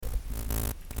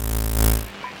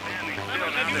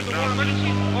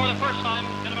emergency for the first time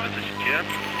in about... This is Jim,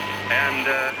 and,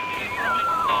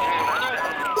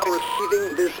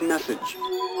 Receiving this message.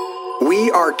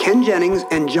 We are Ken Jennings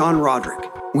and John Roderick.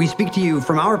 We speak to you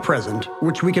from our present,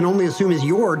 which we can only assume is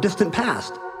your distant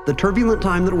past, the turbulent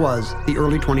time that was the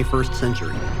early 21st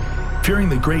century. Fearing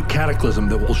the great cataclysm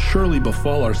that will surely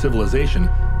befall our civilization,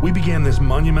 we began this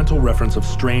monumental reference of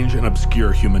strange and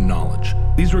obscure human knowledge.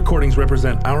 These recordings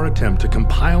represent our attempt to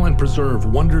compile and preserve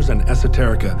wonders and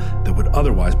esoterica that would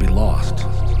otherwise be lost.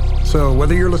 So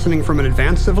whether you're listening from an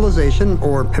advanced civilization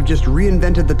or have just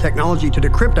reinvented the technology to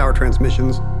decrypt our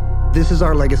transmissions, this is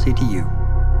our legacy to you.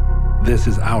 This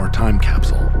is our time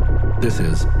capsule. This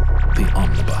is the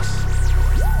Omnibus.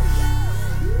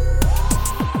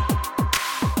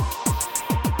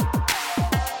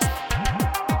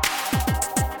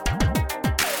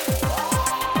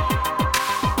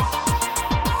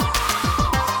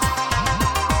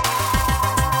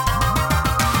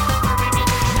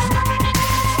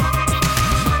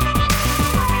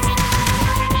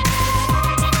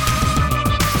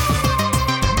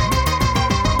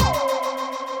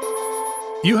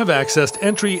 You have accessed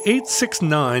entry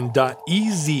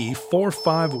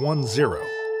 869.EZ4510,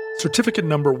 certificate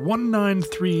number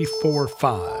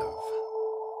 19345.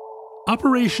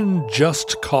 Operation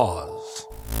Just Cause.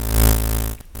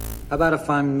 How about if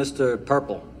I'm Mr.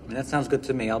 Purple? I mean, that sounds good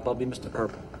to me. I'll be Mr.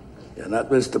 Purple. You're not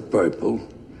Mr. Purple.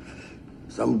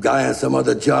 Some guy on some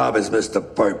other job is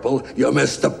Mr. Purple. You're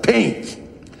Mr. Pink.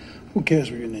 Who cares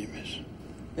what your name is?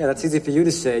 Yeah, that's easy for you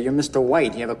to say. You're Mr.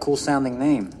 White. You have a cool-sounding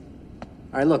name.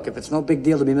 All right, look, if it's no big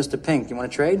deal to be Mr. Pink, you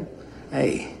want to trade?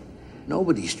 Hey,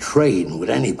 nobody's trading with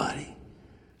anybody.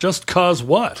 Just cause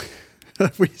what?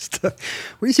 we used to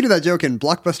do that joke in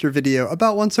Blockbuster Video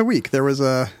about once a week. There was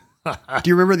a... do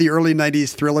you remember the early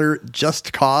 90s thriller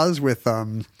Just Cause with, I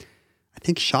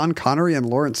think, Sean Connery and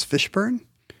Lawrence Fishburne?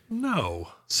 No.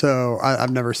 So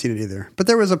I've never seen it either. But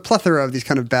there was a plethora of these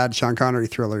kind of bad Sean Connery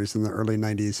thrillers in the early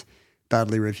 90s,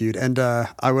 badly reviewed. And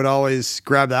I would always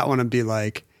grab that one and be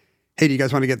like, hey, do you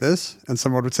guys want to get this? And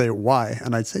someone would say, why?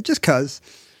 And I'd say, just cause.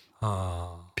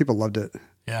 People loved it.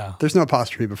 Yeah. There's no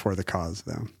apostrophe before the cause,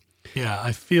 though. Yeah,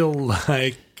 I feel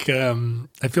like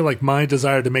my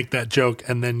desire to make that joke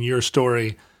and then your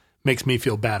story makes me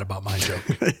feel bad about my joke.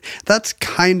 That's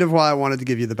kind of why I wanted to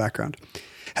give you the background.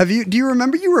 Do you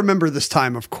remember? You remember this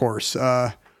time, of course.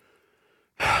 In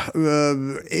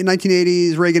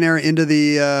 1980s, Reagan era into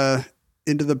the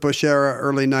Bush era,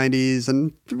 early 90s,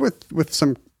 and with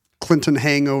some Clinton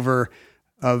hangover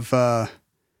of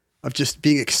just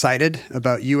being excited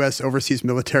about U.S. overseas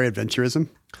military adventurism.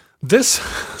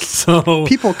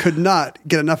 People could not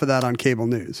get enough of that on cable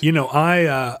news. You know,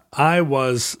 I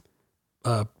was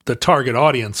the target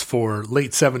audience for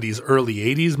late 70s, early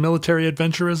 80s military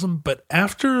adventurism, but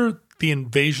after the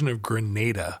invasion of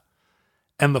Grenada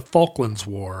and the Falklands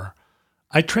War,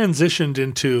 I transitioned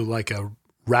into like a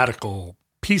radical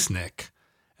peacenik.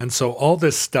 And so all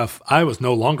this stuff, I was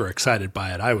no longer excited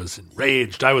by it. I was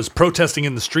enraged. I was protesting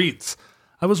in the streets.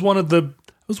 I was one of the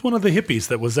hippies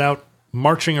that was out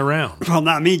marching around. Well,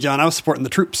 not me, John. I was supporting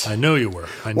the troops. I know you were.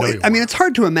 I mean, it's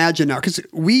hard to imagine now because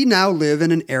we now live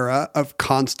in an era of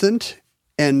constant,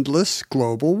 endless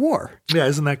global war. Yeah,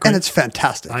 isn't that great? And it's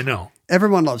fantastic. I know.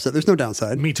 Everyone loves it. There's no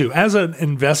downside. Me too. As an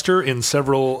investor in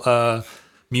several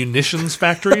munitions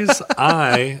factories,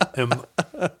 I am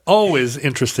always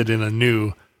interested in a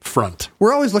new front.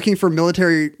 We're always looking for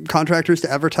military contractors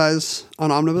to advertise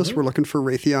on Omnibus. Mm-hmm. We're looking for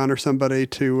Raytheon or somebody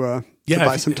to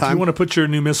buy some time. If you want to put your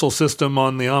new missile system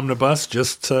on the Omnibus,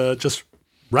 just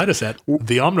write us at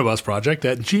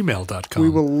theomnibusproject@gmail.com. We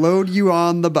will load you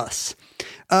on the bus.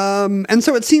 And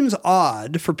so it seems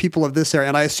odd for people of this area,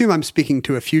 and I assume I'm speaking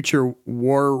to a future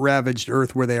war-ravaged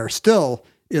Earth where they are still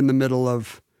in the middle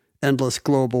of endless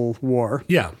global war.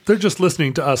 Yeah, they're just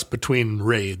listening to us between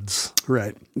raids.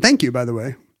 Right. Thank you, by the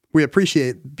way. We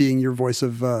appreciate being your voice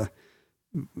of the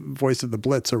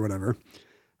Blitz or whatever.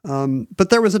 But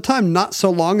there was a time not so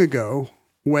long ago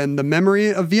when the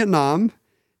memory of Vietnam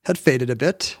had faded a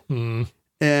bit. Mm.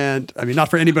 And I mean, not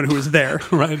for anybody who was there.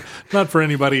 Right. Not for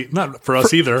anybody, not for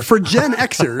us either. For Gen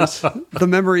Xers, the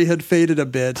memory had faded a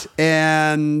bit.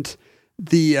 And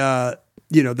the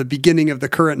beginning of the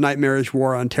current nightmarish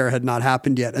war on terror had not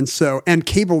happened yet. And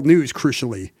cable news,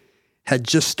 crucially, had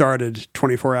just started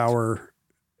 24-hour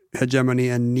hegemony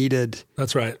and needed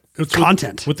that's right. It's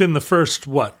content. Within the first,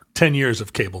 10 years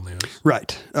of cable news.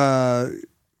 Right. I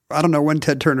don't know when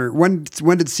Ted Turner, when did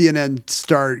CNN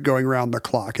start going around the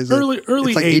clock? Is early it's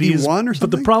like 80s, 81 or something?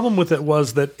 But the problem with it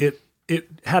was that it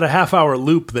had a half-hour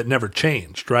loop that never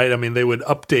changed, right? I mean, they would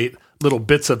update little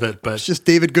bits of it, but It's just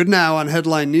David Goodnow on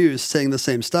Headline News saying the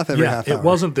same stuff every half hour. it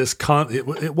wasn't this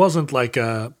it wasn't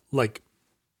like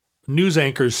news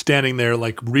anchors standing there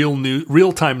like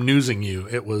real time newsing you.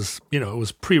 It was, it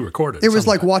was pre-recorded. It was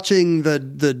like somewhat. watching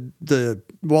the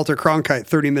Walter Cronkite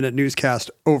 30-minute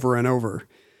newscast over and over.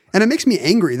 And it makes me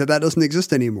angry that doesn't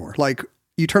exist anymore. Like,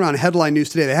 you turn on Headline News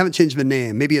today, they haven't changed the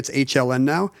name. Maybe it's HLN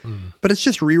now, but it's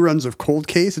just reruns of Cold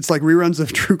Case. It's like reruns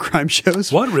of true crime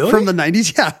shows. What, really? From the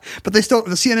 90s? Yeah. But the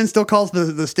CNN still calls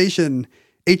the station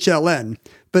HLN,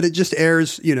 but it just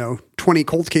airs, 20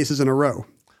 cold cases in a row.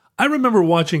 I remember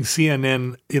watching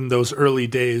CNN in those early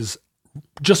days,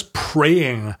 just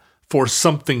praying for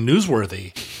something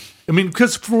newsworthy. I mean,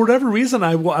 because for whatever reason,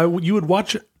 you would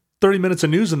watch 30 minutes of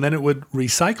news and then it would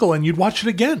recycle and you'd watch it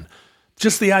again.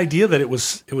 Just the idea that it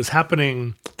was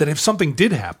happening, that if something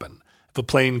did happen, if a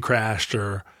plane crashed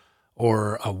or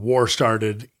a war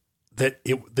started, that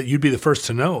you'd be the first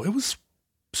to know. It was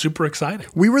super exciting.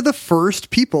 We were the first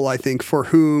people, I think, for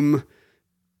whom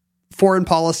foreign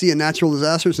policy and natural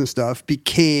disasters and stuff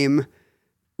became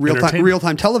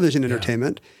real-time television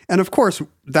entertainment. And of course,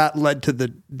 that led to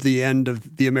the end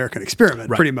of the American experiment,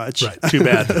 pretty much. Right. Too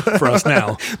bad for us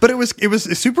now. But it was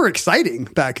super exciting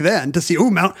back then to see,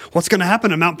 what's going to happen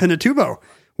to Mount Pinatubo?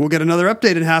 We'll get another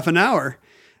update in half an hour.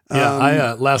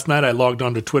 Yeah, last night I logged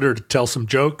onto Twitter to tell some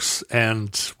jokes,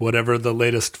 and whatever the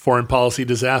latest foreign policy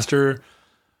disaster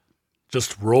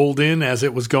just rolled in as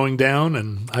it was going down,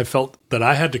 and I felt that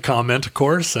I had to comment, of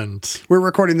course. And we're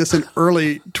recording this in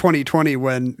early 2020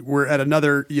 when we're at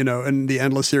another, in the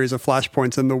endless series of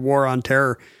flashpoints in the war on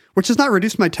terror, which has not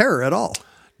reduced my terror at all.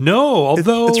 No,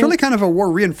 although it's really kind of a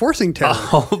war reinforcing terror.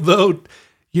 Although,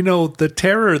 the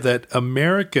terror that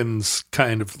Americans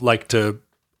kind of like to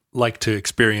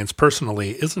experience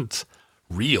personally isn't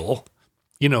real.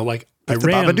 Like the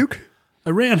Iran. Babadook?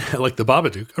 Iran, like the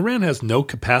Babadook, Iran has no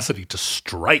capacity to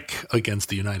strike against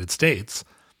the United States.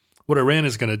 What Iran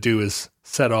is going to do is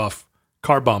set off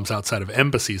car bombs outside of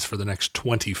embassies for the next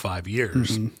 25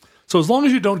 years. Mm-hmm. So as long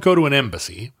as you don't go to an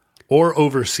embassy or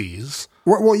overseas,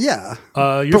 well, yeah,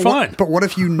 you're fine. But what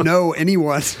if you know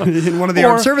anyone in one of the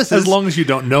armed services? As long as you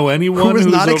don't know anyone who is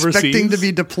who's not overseas, expecting to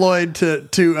be deployed to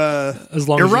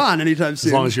Iran anytime soon.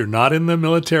 As long as you're not in the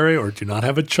military or do not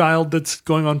have a child that's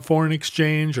going on foreign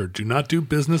exchange or do not do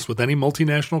business with any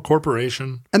multinational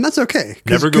corporation. And that's okay.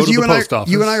 Never go to the post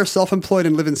office. You and I are self-employed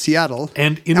and live in Seattle.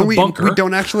 And in a bunker. We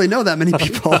don't actually know that many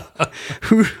people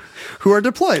who are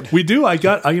deployed. We do. I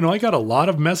got a lot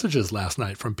of messages last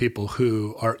night from people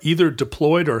who are either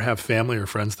deployed or have family or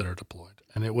friends that are deployed.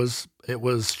 And it was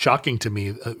shocking to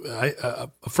me. A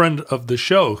friend of the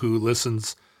show who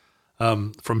listens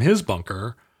from his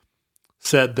bunker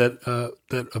said that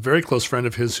a very close friend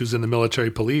of his who's in the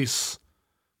military police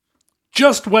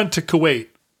just went to Kuwait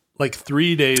like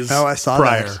 3 days prior. Oh, I saw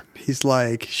that. He's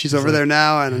like, she's over there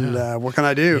now, and what can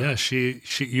I do? Yeah, she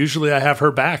usually I have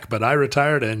her back, but I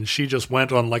retired, and she just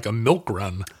went on like a milk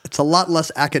run. It's a lot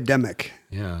less academic.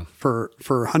 Yeah, for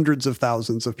hundreds of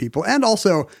thousands of people, and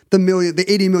also the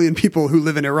 80 million people who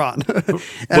live in Iran.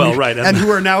 and who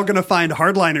are now going to find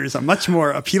hardliners a much more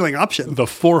appealing option. The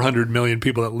 400 million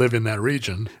people that live in that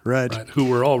region, right? Who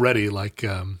were already like,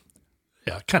 kind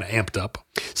of amped up.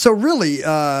 So really,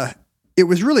 it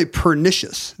was really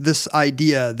pernicious, this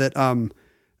idea that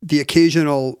the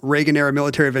occasional Reagan-era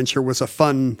military adventure was a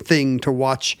fun thing to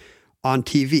watch on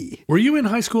TV. Were you in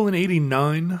high school in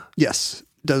 89? Yes.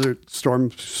 Desert Storm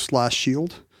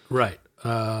 /Shield. Right.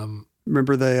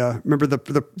 Remember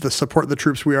the Support the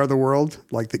Troops, We Are the World,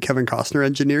 like that Kevin Costner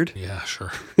engineered? Yeah,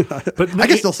 sure. But I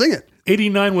can still sing it.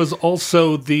 89 was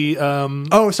also the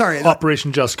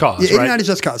Operation Just Cause, yeah, 89 right? is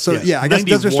Just Cause. So I guess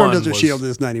Desert Storm, Desert Shield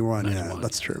is 91. Yeah,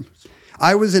 that's true.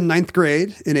 I was in 9th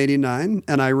grade in 89,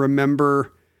 and I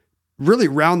remember really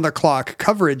round-the-clock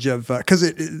coverage of, because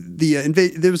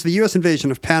there was the U.S. invasion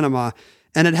of Panama,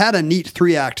 and it had a neat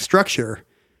 3-act structure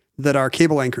that our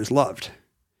cable anchors loved.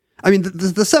 I mean,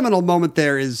 the seminal moment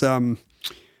there is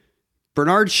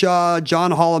Bernard Shaw, John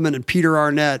Holloman, and Peter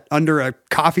Arnett under a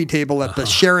coffee table at the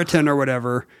Sheraton or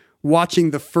whatever,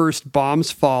 watching the first bombs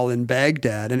fall in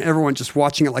Baghdad, and everyone just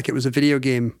watching it like it was a video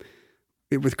game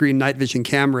with green night vision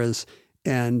cameras,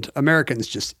 and Americans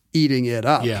just eating it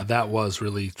up. Yeah, that was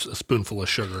really a spoonful of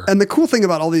sugar. And the cool thing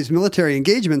about all these military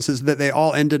engagements is that they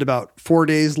all ended about 4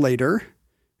 days later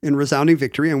in resounding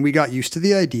victory, and we got used to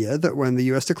the idea that when the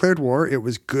U.S. declared war, it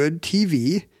was good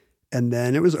TV, and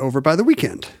then it was over by the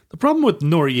weekend. The problem with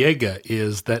Noriega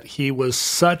is that he was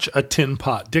such a tin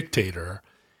pot dictator,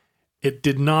 it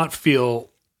did not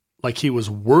feel like he was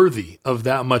worthy of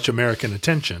that much American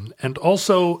attention. And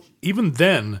also, even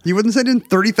then, You wouldn't send in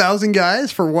 30,000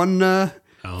 guys for one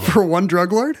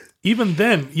drug lord? even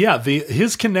then, yeah,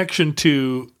 his connection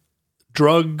to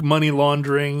drug money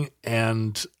laundering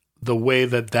and the way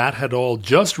that had all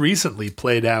just recently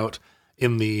played out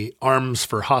in the arms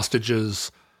for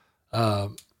hostages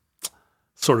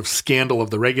sort of scandal of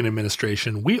the Reagan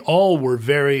administration, we all were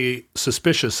very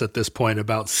suspicious at this point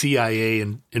about CIA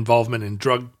and involvement in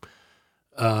drug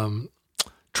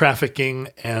trafficking.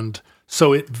 And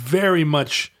so it very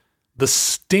much, the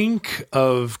stink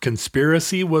of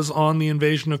conspiracy was on the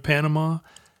invasion of Panama,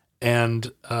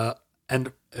 and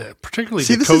particularly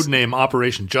the code name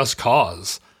Operation Just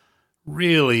Cause.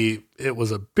 Really, it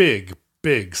was a big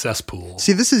cesspool.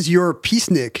 See, this is your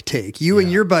peacenik take. You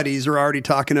and your buddies are already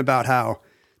talking about how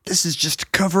this is just a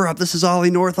cover up. This is Ollie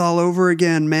North all over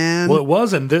again, man. Well, it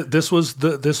was, and this was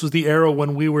the era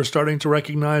when we were starting to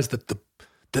recognize that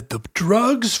the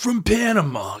drugs from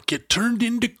Panama get turned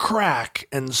into crack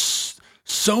and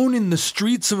sown in the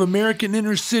streets of American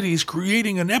inner cities,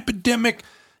 creating an epidemic.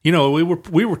 You know,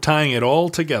 we were tying it all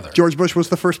together. George Bush was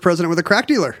the first president with a crack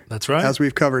dealer. That's right. As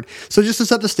we've covered. So just to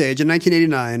set the stage, in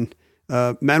 1989,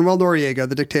 Manuel Noriega,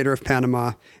 the dictator of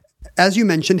Panama, as you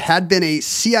mentioned, had been a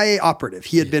CIA operative.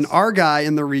 He had been our guy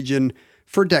in the region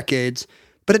for decades,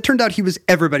 but it turned out he was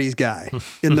everybody's guy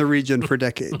in the region for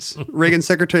decades. Reagan's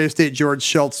Secretary of State, George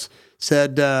Shultz,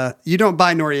 said, you don't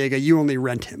buy Noriega, you only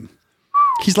rent him.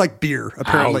 He's like beer,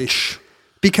 apparently. Ouch.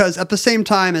 Because at the same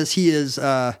time as he is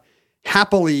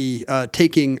happily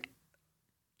taking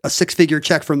a six-figure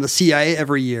check from the CIA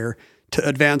every year to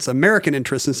advance American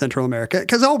interests in Central America,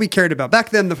 because all we cared about back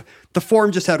then, the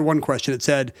form just had one question. It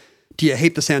said, "Do you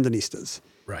hate the Sandinistas?"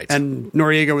 Right. And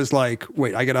Noriega was like,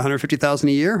 "Wait, I get $150,000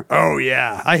 a year? Oh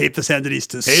yeah, I hate the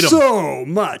Sandinistas Hate 'em. so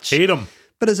much. Hate them.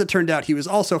 But as it turned out, he was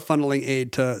also funneling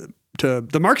aid to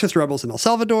the Marxist rebels in El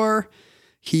Salvador.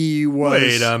 He was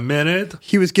Wait a minute.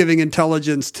 He was giving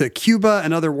intelligence to Cuba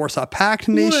and other Warsaw Pact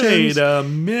nations. Wait a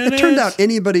minute. It turned out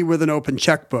anybody with an open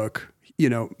checkbook,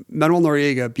 Manuel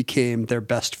Noriega became their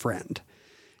best friend.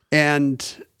 And,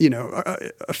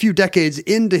 a few decades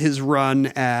into his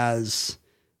run as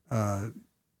a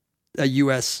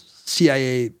U.S.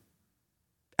 CIA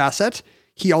asset,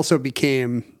 he also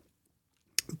became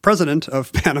president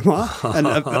of Panama and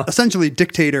essentially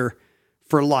dictator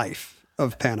for life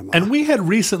of Panama. And we had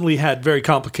recently had very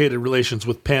complicated relations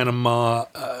with Panama,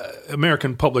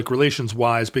 American public relations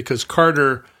wise, because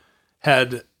Carter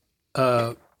had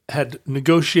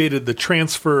negotiated the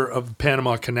transfer of the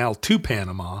Panama Canal to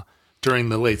Panama during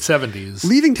the late 70s.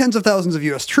 Leaving tens of thousands of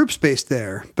U.S. troops based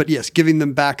there, but yes, giving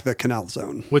them back the canal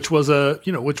zone. Which was a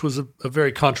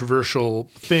very controversial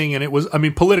thing. And it was,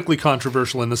 politically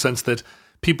controversial in the sense that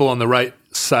people on the right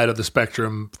side of the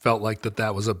spectrum felt like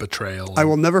that was a betrayal. I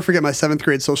will never forget my 7th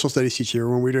grade social studies teacher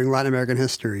when we were doing Latin American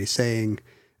history saying,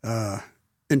 I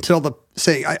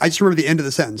just remember the end of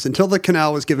the sentence, until the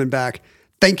canal was given back,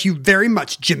 thank you very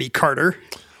much, Jimmy Carter.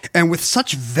 And with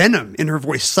such venom in her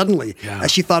voice suddenly,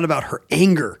 as she thought about her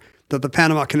anger that the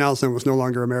Panama Canal Zone was no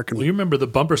longer American. Well, you remember the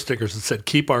bumper stickers that said,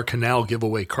 "Keep our canal, give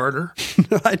away Carter"?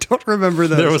 I don't remember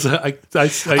those. There was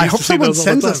I hope someone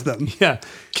sends us them. Yeah.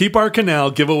 Keep our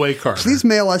canal, give away Carter. Please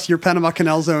mail us your Panama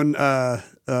Canal Zone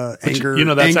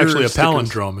anger. That's actually a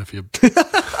palindrome if you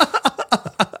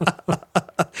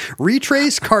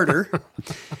retrace Carter.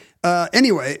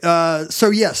 Anyway,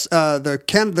 so yes, the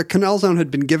canal zone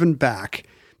had been given back,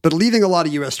 but leaving a lot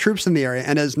of U.S. troops in the area.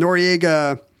 And as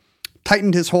Noriega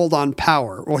tightened his hold on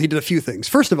power, well, he did a few things.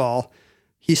 First of all,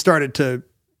 he started to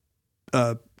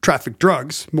traffic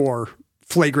drugs more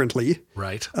flagrantly,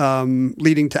 right,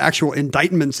 leading to actual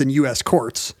indictments in U.S.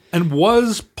 courts. And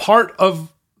was part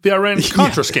of the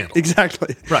Iran-Contra scandal.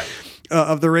 Exactly. Right.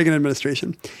 Of the Reagan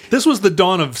administration. This was the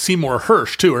dawn of Seymour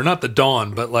Hersh, too, or not the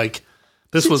dawn, but like...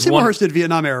 Seymour Hersh did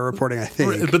Vietnam era reporting, I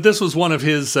think. But this was one of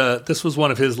his.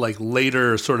 Like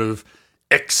later sort of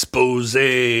expose,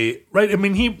 right?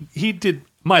 He did.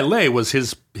 My Lay was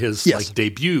his like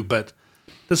debut, but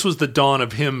this was the dawn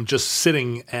of him just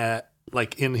sitting at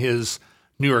in his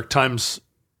New York Times,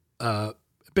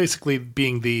 basically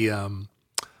being the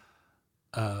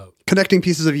connecting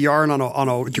pieces of yarn on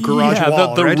a garage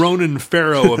wall. The right? Ronan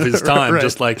Farrow of his time, right.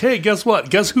 Just like, hey, guess what?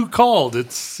 Guess who called?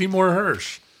 It's Seymour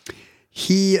Hersh. So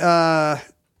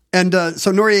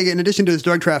Noriega, in addition to his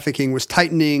drug trafficking, was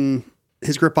tightening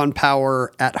his grip on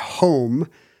power at home.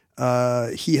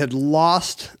 He had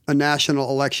lost a national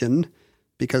election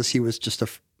because he was just a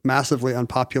massively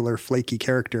unpopular, flaky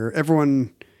character.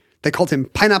 They called him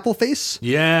Pineapple Face.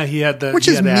 Yeah, he had that. Which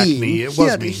he is had mean. acne. It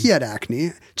was mean. He had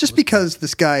acne. Just because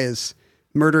this guy is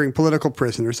murdering political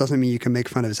prisoners doesn't mean you can make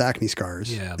fun of his acne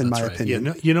scars, in my opinion.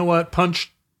 Yeah, you know what?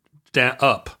 Punch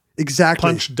up. Exactly.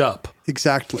 Punched up.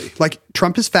 Exactly. Like,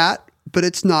 Trump is fat, but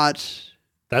it's not...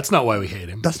 That's not why we hate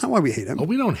him. That's not why we hate him. Oh,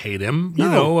 we don't hate him.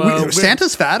 No,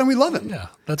 Santa's fat and we love him. Yeah,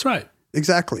 that's right.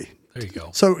 Exactly. There you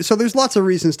go. So there's lots of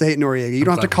reasons to hate Noriega. You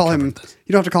don't have to call him.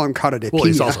 You don't have to call him cara de Well, piña.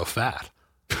 he's also fat.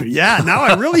 Yeah, now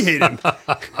I really hate him.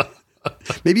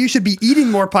 Maybe you should be eating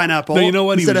more pineapple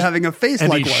instead of having a face and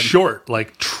like he's one. Short,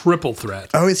 like triple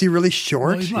threat. Oh, is he really short?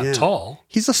 Well, he's not tall.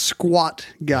 He's a squat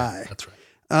guy. That's right.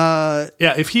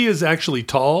 Yeah, if he is actually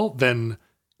tall, then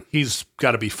he's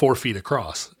got to be 4 feet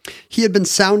across. He had been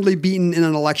soundly beaten in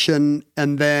an election,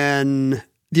 and then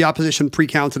the opposition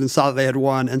pre-counted and saw that they had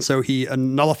won, and so he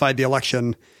nullified the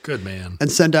election. Good man. And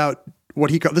sent out what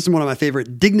he called, this is one of my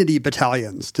favorite, dignity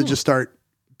battalions to just start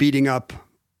beating up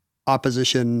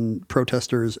opposition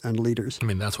protesters and leaders. I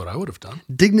mean, that's what I would have done.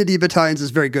 Dignity battalions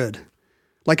is very good.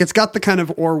 Like, it's got the kind of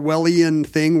Orwellian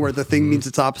thing where the thing means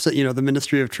its opposite, the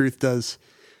Ministry of Truth does.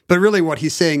 But really what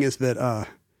he's saying is that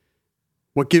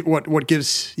what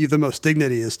gives you the most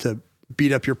dignity is to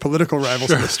beat up your political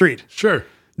rivals in the street. Sure.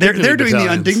 They're doing the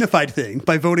undignified thing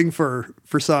by voting for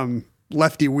some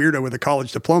lefty weirdo with a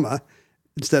college diploma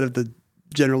instead of the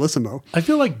generalissimo. I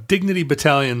feel like dignity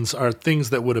battalions are things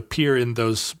that would appear in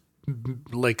those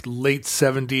like late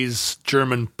 70s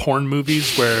German porn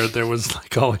movies where there was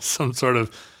like always some sort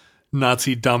of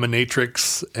Nazi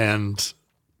dominatrix and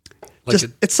like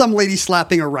it's some lady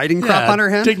slapping a writing crop on her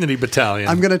hand. Dignity battalion.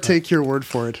 I'm going to take your word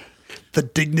for it. The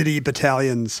dignity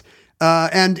battalions.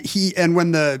 And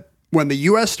when the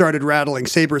U.S. started rattling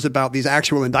sabers about these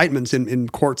actual indictments in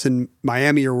courts in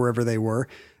Miami or wherever they were,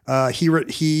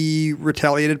 he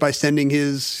retaliated by sending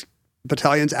his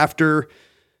battalions after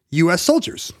U.S.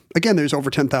 soldiers. Again, there's over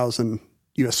 10,000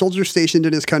 U.S. soldiers stationed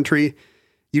in his country.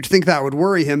 You'd think that would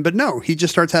worry him, but no, he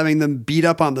just starts having them beat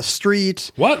up on the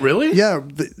street. What, really? Yeah,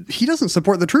 he doesn't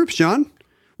support the troops, John.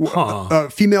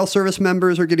 Female service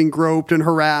members are getting groped and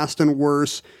harassed and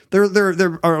worse. There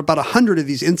are about 100 of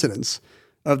these incidents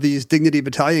of these dignity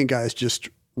battalion guys just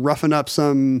roughing up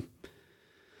some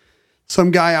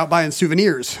guy out buying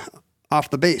souvenirs off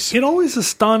the base. It always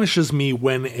astonishes me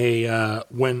when a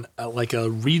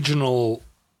regional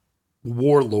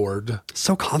warlord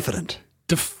so confident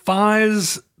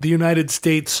defies the United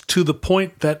States to the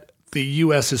point that the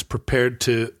U.S. is prepared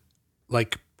to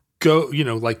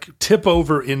tip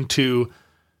over into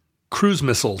cruise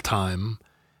missile time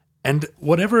and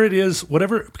whatever it is,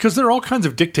 because there are all kinds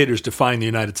of dictators defying the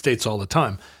United States all the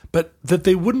time, but that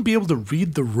they wouldn't be able to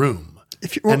read the room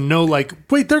and know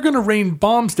wait, they're going to rain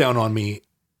bombs down on me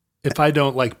if I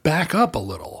don't back up a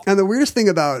little. And the weirdest thing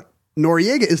about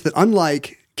Noriega is that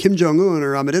unlike Kim Jong-un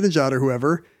or Ahmadinejad or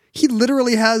whoever, he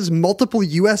literally has multiple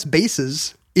U.S.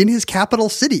 bases in his capital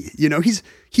city.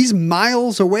 He's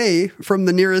miles away from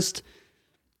the nearest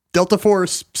Delta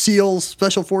Force, SEALs,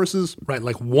 Special Forces. Right,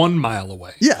 1 mile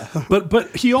away. Yeah.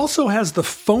 But he also has the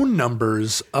phone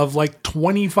numbers of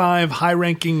 25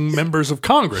 high-ranking members of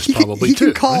Congress he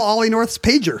can call right? Ollie North's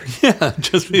pager. Yeah,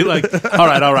 just be like, all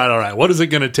right. What is it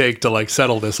going to take to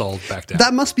settle this all back down?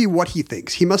 That must be what he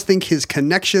thinks. He must think his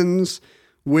connections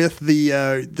with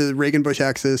the Reagan-Bush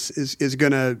axis is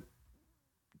going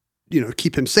to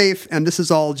keep him safe, and this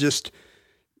is all just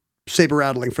saber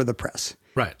rattling for the press.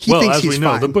 Right. He thinks as he's we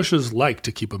know, fine. the Bushes like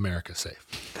to keep America safe.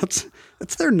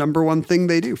 That's their number one thing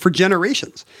they do for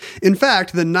generations. In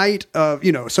fact, the night of,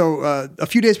 a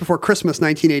few days before Christmas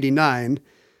 1989,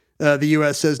 the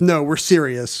U.S. says, no, we're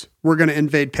serious. We're going to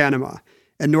invade Panama.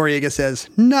 And Noriega says,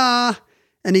 nah,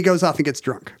 and he goes off and gets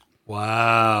drunk.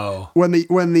 Wow. When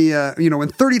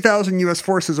 30,000 U.S.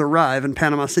 forces arrive in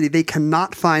Panama City, they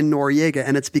cannot find Noriega,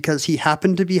 and it's because he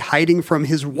happened to be hiding from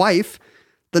his wife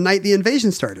the night the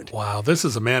invasion started. Wow, this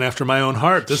is a man after my own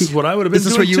heart. This is what I would have been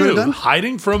doing what you would have too. done?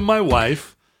 Hiding from my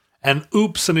wife, and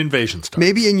oops, an invasion starts.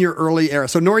 Maybe in your early era.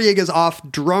 So Noriega's off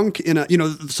drunk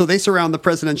so they surround the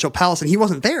presidential palace, and he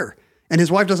wasn't there. And his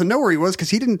wife doesn't know where he was because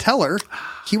he didn't tell her.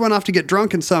 He went off to get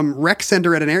drunk in some rec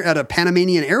center at a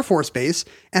Panamanian Air Force base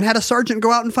and had a sergeant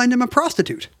go out and find him a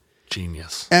prostitute.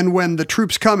 Genius. And when the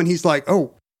troops come and he's like,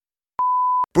 oh,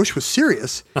 Bush was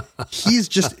serious. He's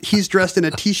dressed in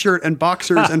a t-shirt and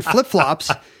boxers and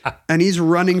flip-flops, and he's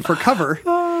running for cover.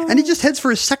 And he just heads for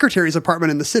his secretary's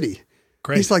apartment in the city.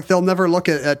 Great. He's like, they'll never look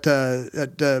at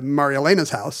Maria Elena's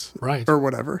house. Right. Or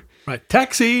whatever. Right.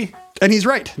 Taxi. And he's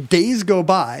right. Days go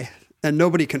by, and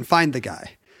nobody can find the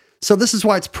guy. So this is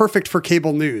why it's perfect for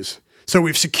cable news. So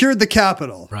we've secured the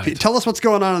Capitol. Right. Tell us what's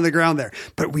going on the ground there.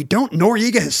 But we don't.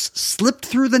 Noriega has slipped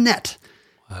through the net.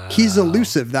 He's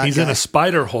elusive, that He's guy. in a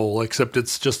spider hole, except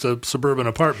it's just a suburban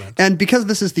apartment. And because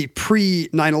this is the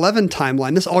pre-9/11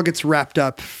 timeline, this all gets wrapped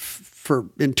up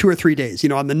in 2 or 3 days.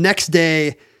 On the next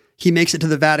day, he makes it to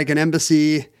the Vatican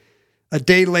embassy. A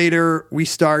day later, we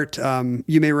start,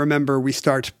 you may remember, we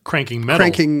start cranking metal.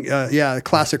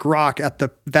 Classic rock at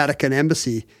the Vatican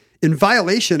embassy in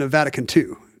violation of Vatican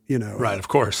II. Right, of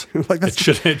course. Like it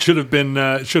should have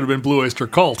been Blue Oyster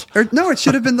Cult. No, it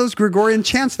should have been those Gregorian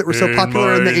chants that were so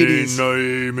popular in the 80s.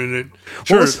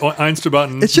 Sure,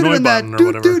 Einsterbot. It should have been that or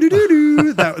whatever.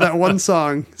 that one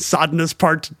song, Sadness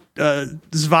Part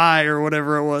Zwei or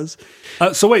whatever it was.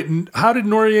 So wait, how did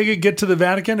Noriega get to the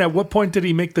Vatican? At what point did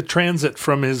he make the transit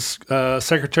from his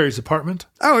secretary's apartment?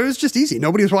 Oh, it was just easy.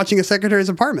 Nobody was watching his secretary's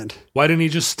apartment. Why didn't he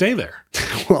just stay there?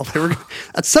 Well, they were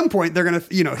at some point they're going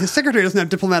to, his secretary doesn't have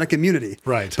diplomatic immunity,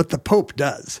 right? But the Pope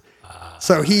does.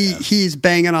 So he's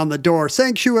banging on the door,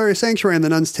 sanctuary, sanctuary, and the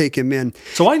nuns take him in.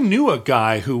 So I knew a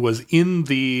guy who was in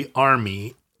the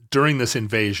army during this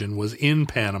invasion, was in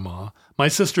Panama. My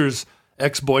sister's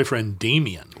ex-boyfriend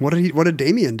Damien. What did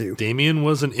Damien do? Damien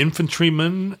was an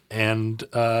infantryman and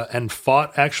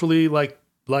fought actually like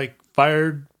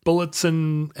fired bullets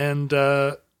and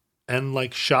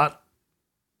like shot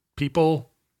people.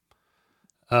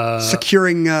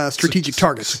 Securing strategic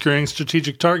targets. Securing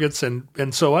strategic targets,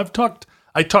 and so I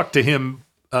talked to him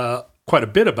quite a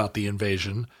bit about the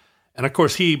invasion, and of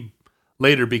course he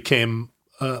later became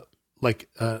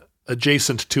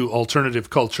adjacent to alternative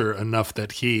culture enough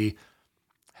that he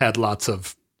had lots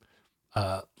of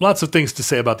things to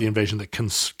say about the invasion that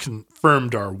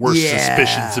confirmed our worst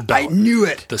suspicions about. I knew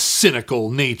it. The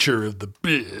cynical nature of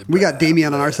the. We got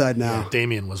Damien on our side now. Yeah,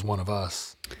 Damien was one of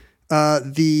us.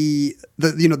 The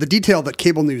detail that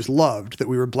cable news loved, that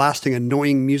we were blasting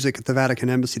annoying music at the Vatican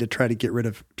embassy to try to get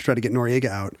Noriega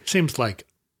out. Seems like,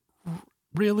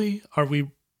 really? Are we?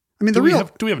 I mean, do we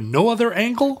have no other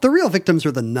angle? The real victims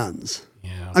are the nuns.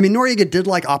 Yeah. I mean, Noriega did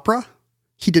like opera.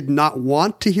 He did not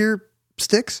want to hear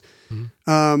Styx.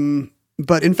 Mm-hmm.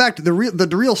 But in fact, the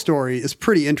real story is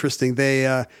pretty interesting.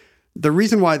 The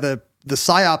reason why the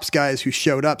PSYOPs guys who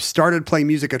showed up started playing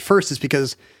music at first is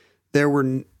because there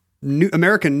were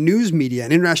American news media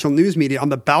and international news media on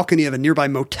the balcony of a nearby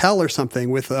motel or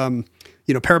something with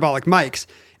parabolic mics,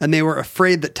 and they were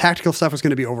afraid that tactical stuff was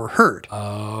going to be overheard.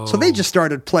 Oh. So they just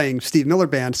started playing Steve Miller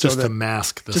Band to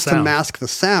mask the sound. To mask the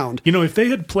sound. If they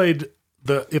had played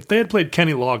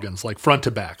Kenny Loggins like front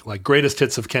to back, like greatest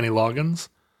hits of Kenny Loggins,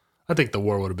 I think the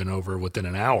war would have been over within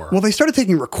an hour. Well, they started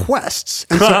taking requests.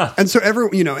 And so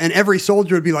every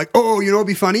soldier would be like, oh, it'd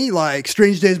be funny, like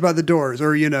Strange Days by the Doors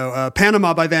or,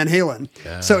 Panama by Van Halen.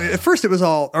 Yeah. So at first it was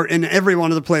and everyone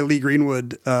wanted to play Lee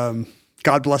Greenwood,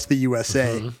 God Bless the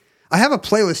USA. Mm-hmm. I have a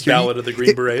playlist here. Ballad of the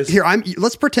Green Berets. Here,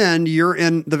 let's pretend you're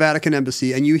in the Vatican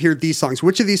embassy and you hear these songs.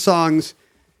 Which of these songs,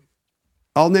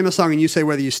 I'll name a song and you say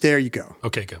whether you stay or you go.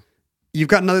 Okay, go. You've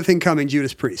got Another Thing Coming,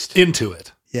 Judas Priest. Into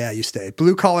it. Yeah, you stay.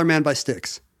 Blue Collar Man by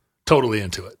Styx. Totally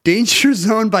into it. Danger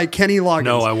Zone by Kenny Loggins.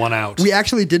 No, I won out. We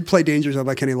actually did play Danger Zone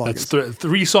by Kenny Loggins. That's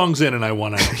 3 songs in and I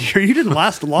won out. You didn't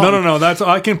last long. No.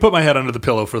 I can put my head under the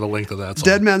pillow for the length of that song.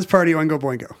 Dead Man's Party, Oingo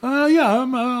Boingo.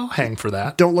 I'll hang for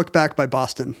that. Don't Look Back by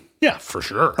Boston. Yeah, for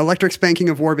sure. Electric Spanking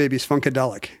of War Babies,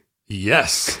 Funkadelic.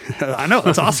 Yes. I know,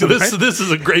 that's awesome. This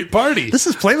is a great party. This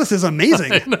playlist is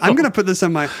amazing. I'm going to put this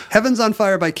on my Heaven's on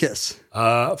Fire by Kiss.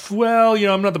 I'm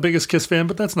not the biggest Kiss fan,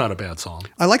 but that's not a bad song.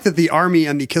 I like that the Army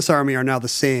and the Kiss Army are now the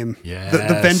same. Yes.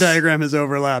 The Venn diagram has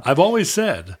overlapped. I've always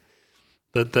said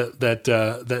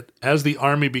that as the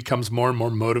Army becomes more and more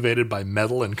motivated by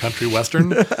metal and country western,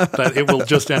 that it will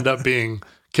just end up being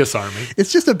Kiss Army.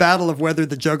 It's just a battle of whether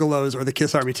the Juggalos or the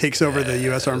Kiss Army takes over the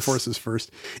U.S. Armed Forces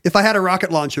first. If I had a rocket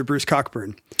launcher, Bruce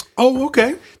Cockburn. Oh,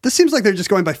 okay. This seems like they're just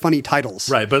going by funny titles.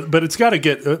 Right, but it's got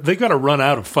to they got to run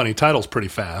out of funny titles pretty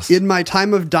fast. In My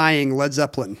Time of Dying, Led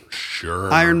Zeppelin. Sure.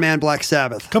 Iron Man, Black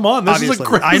Sabbath. Come on, this Obviously. is a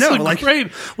great. I know,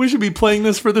 great. We should be playing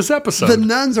this for this episode. The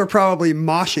nuns are probably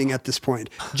moshing at this point.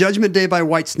 Judgment Day by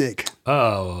Whitesnake.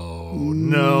 Oh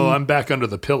no, I'm back under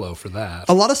the pillow for that.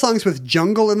 A lot of songs with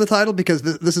jungle in the title because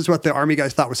this is what the Army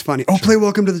guys thought was funny. Oh, sure. Play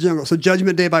Welcome to the Jungle. So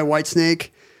Judgment Day by Whitesnake.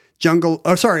 Jungle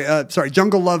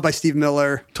Love by Steve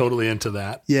Miller. Totally into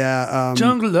that. Yeah.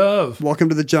 Jungle Love. Welcome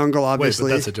to the Jungle, obviously. Wait,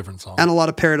 but that's a different song. And a lot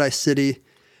of Paradise City.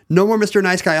 No More Mr.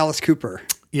 Nice Guy, Alice Cooper.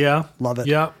 Yeah. Love it.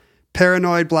 Yeah.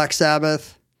 Paranoid, Black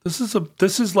Sabbath. This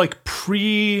is like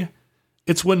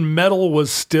it's when metal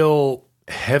was still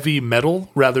heavy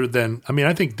metal rather than,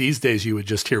 I think these days you would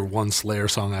just hear one Slayer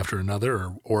song after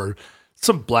another or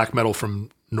some black metal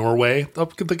from Norway.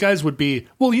 The guys would be,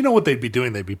 well, you know what they'd be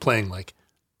doing? They'd be playing like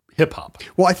hip hop.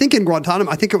 Well, I think in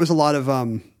Guantanamo, it was a lot of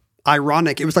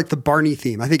ironic. It was like the Barney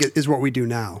theme, I think it is what we do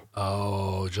now.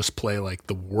 Oh, just play like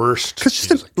the worst. Because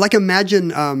just like imagine,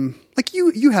 like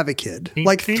you have a kid,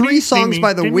 like 3 songs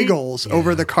by the Wiggles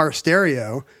over the car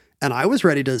stereo, and I was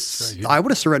ready to, I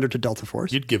would have surrendered to Delta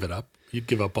Force. You'd give it up. You'd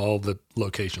give up all the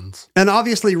locations. And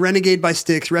obviously Renegade by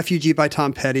Styx, Refugee by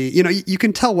Tom Petty. You know, you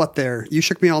can tell what You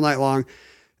Shook Me All Night Long.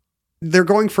 They're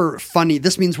going for funny.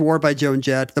 This Means War by Joan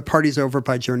Jett. The Party's Over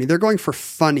by Journey. They're going for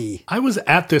funny. I was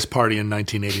at this party in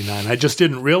 1989. I just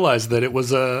didn't realize that it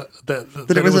was that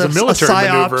it was a military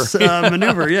psyops, maneuver.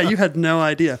 Maneuver. Yeah, you had no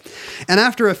idea. And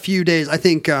after a few days, I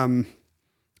think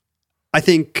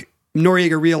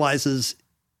Noriega realizes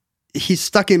he's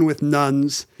stuck in with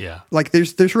nuns. Yeah, like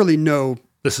there's really no.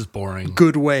 This is boring.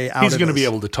 Good way out. He's going to be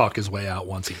able to talk his way out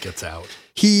once he gets out.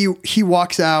 He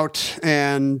walks out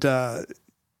and.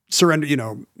 Surrender,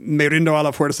 me rindo a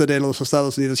la fuerza de los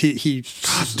Estados Unidos. He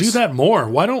do that more.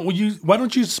 Why don't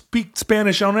you speak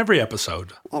Spanish on every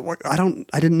episode? I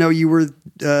didn't know you were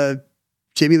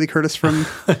Jamie Lee Curtis from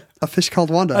A Fish Called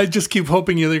Wanda. I just keep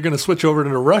hoping they're going to switch over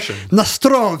to Russian.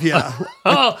 Nostrovia,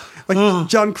 like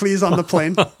John Cleese on the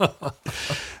plane.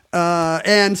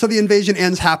 And so the invasion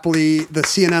ends happily. The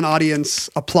CNN audience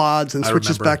applauds and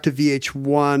switches back to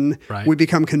VH1. Right. We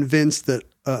become convinced that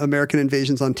American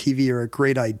invasions on TV are a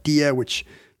great idea, which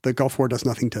the Gulf War does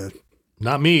nothing to.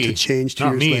 Not me. To change 2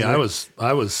 years later.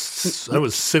 I was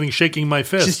sitting shaking my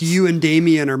fist. Just you and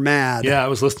Damien are mad. Yeah, I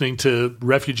was listening to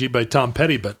Refugee by Tom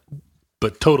Petty, but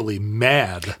totally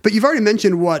mad. But you've already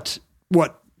mentioned what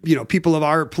people of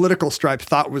our political stripe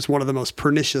thought was one of the most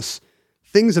pernicious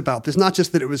things about this. Not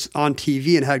just that it was on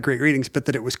TV and had great ratings, but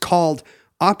that it was called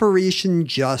Operation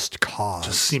Just Cause.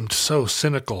 Just seemed so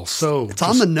cynical, it's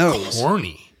on the nose.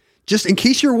 Corny. Just in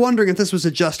case you're wondering if this was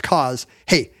a just cause,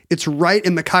 hey, it's right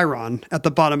in the chyron at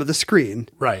the bottom of the screen.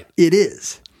 Right. It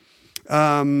is.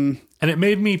 And it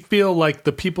made me feel like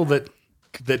the people that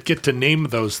get to name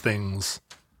those things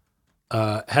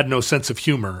had no sense of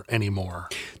humor anymore.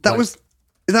 That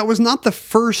was not the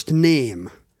first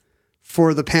name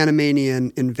for the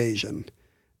Panamanian invasion.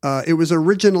 It was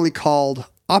originally called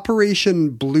Operation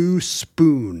Blue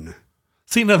Spoon.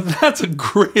 See, now that's a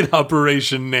great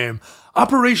operation name.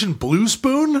 Operation Blue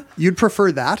Spoon? You'd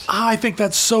prefer that? I think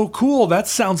that's so cool. That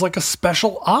sounds like a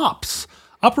special ops.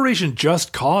 Operation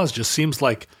Just Cause just seems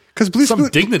like some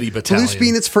dignity battalion. Blue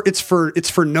Spoon, it's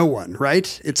for no one,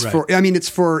 right? It's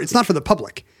not for the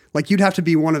public. Like you'd have to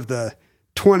be one of the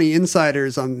 20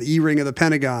 insiders on the E-ring of the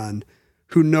Pentagon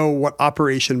who know what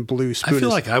Operation Blue Spoon is. I feel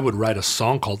like I would write a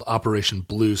song called Operation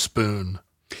Blue Spoon.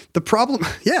 The problem,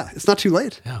 it's not too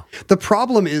late. Yeah. The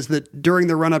problem is that during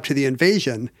the run-up to the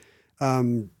invasion,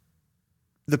 the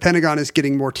Pentagon is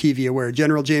getting more TV aware.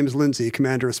 General James Lindsay,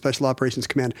 commander of Special Operations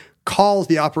Command, calls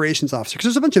the operations officer, because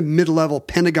there's a bunch of mid-level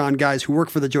Pentagon guys who work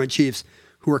for the Joint Chiefs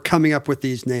who are coming up with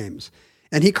these names.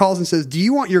 And he calls and says, do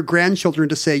you want your grandchildren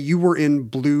to say you were in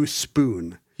Blue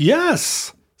Spoon?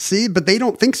 Yes. See, but they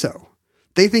don't think so.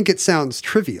 They think it sounds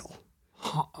trivial.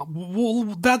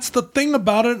 Well, that's the thing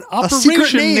about it.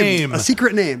 Operation name. A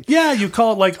secret name. Yeah, you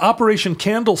call it like Operation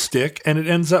Candlestick, and it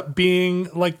ends up being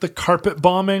like the carpet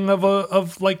bombing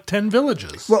of like 10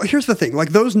 villages. Well, here's the thing.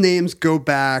 Like those names go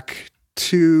back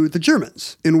to the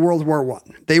Germans in World War I.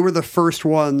 They were the first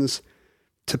ones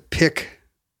to pick,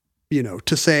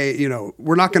 to say,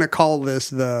 we're not going to call this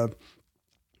the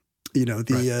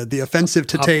offensive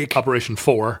to take Operation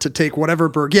 4 to take whatever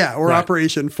burg, or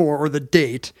Operation 4 or the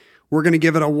date. We're going to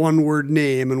give it a one-word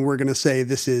name, and we're going to say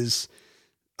this is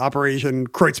Operation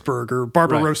Kreuzberg or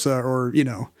Barbarossa or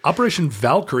Operation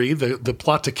Valkyrie. The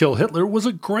plot to kill Hitler was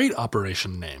a great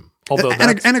operation name, although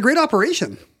and a great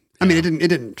operation. I mean, it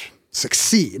didn't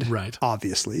succeed, right?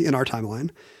 Obviously, in our timeline.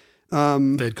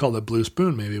 They'd call it Blue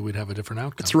Spoon. Maybe we'd have a different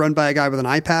outcome. It's run by a guy with an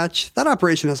eye patch. That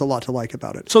operation has a lot to like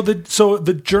about it. So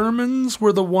the Germans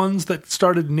were the ones that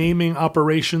started naming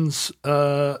operations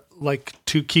like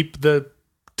to keep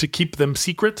them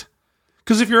secret.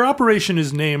 Because if your operation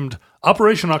is named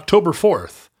Operation October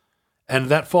 4th, and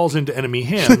that falls into enemy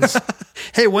hands,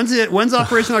 hey, when's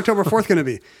Operation October 4th going to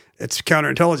be? It's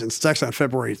counterintelligence. It's actually on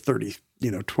February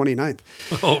 29th.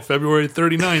 Oh, February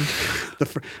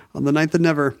 39th. On the 9th of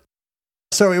never.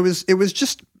 So it was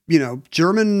just,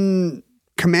 German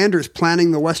commanders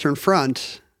planning the Western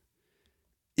Front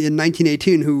in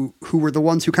 1918 who were the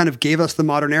ones who kind of gave us the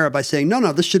modern era by saying,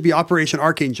 no, this should be Operation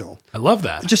Archangel. I love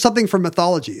that. Just something from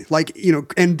mythology, like,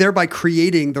 and thereby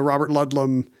creating the Robert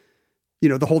Ludlum,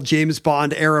 the whole James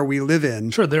Bond era we live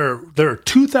in. Sure, there are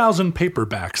 2,000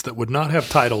 paperbacks that would not have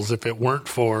titles if it weren't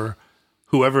for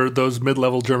whoever those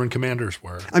mid-level German commanders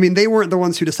were. I mean, they weren't the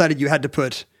ones who decided you had to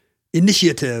put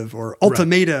initiative or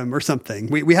ultimatum or something.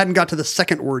 We hadn't got to the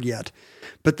second word yet,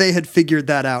 but they had figured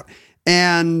that out.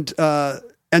 And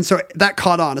so that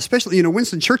caught on, especially, you know,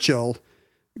 Winston Churchill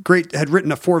had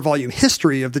written a 4-volume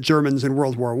history of the Germans in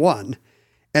World War I.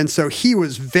 And so he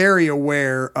was very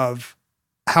aware of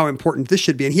how important this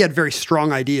should be. And he had very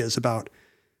strong ideas about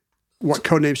what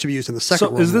code names should be used in the Second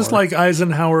World War. So is this like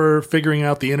Eisenhower figuring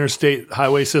out the interstate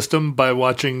highway system by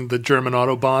watching the German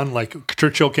Autobahn? Like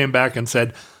Churchill came back and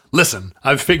said, listen,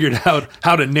 I've figured out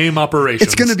how to name operations.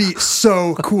 It's going to be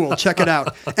so cool. Check it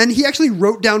out. And he actually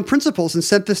wrote down principles and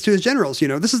sent this to his generals. You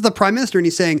know, this is the prime minister, and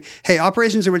he's saying, hey,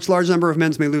 operations in which large number of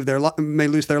men may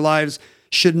lose their lives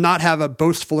should not have a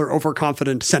boastful or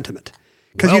overconfident sentiment.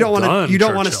 Because you don't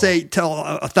want to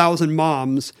tell 1,000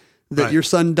 moms that your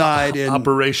son died in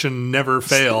Operation Never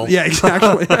Fail. Yeah,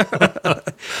 exactly.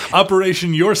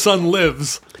 Operation Your Son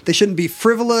Lives. They shouldn't be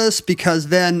frivolous, because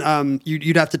then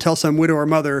you'd have to tell some widow or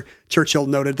mother, Churchill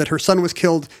noted, that her son was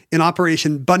killed in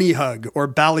Operation Bunny Hug or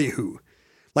Ballyhoo.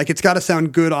 Like, it's got to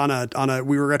sound good on a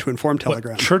we regret to inform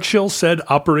telegram. What, Churchill said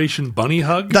Operation Bunny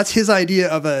Hug? That's his idea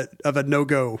of a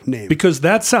no-go name. Because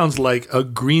that sounds like a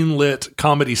greenlit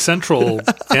Comedy Central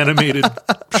animated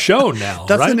show now,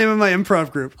 That's right? the name of my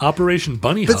improv group. Operation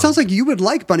Bunny But Hug. it sounds like you would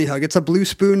like Bunny Hug. It's a Blue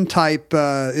Spoon type.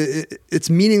 Its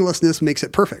meaninglessness makes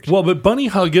it perfect. Well, but Bunny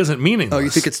Hug isn't meaningless. Oh, you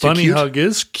think it's too Bunny cute? Hug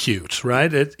is cute,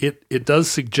 right? It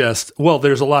does suggest, well,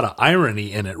 there's a lot of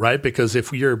irony in it, right? Because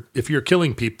if you're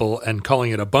killing people and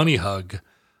calling it a bunny hug,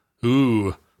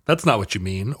 ooh, that's not what you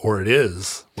mean, or it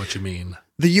is what you mean.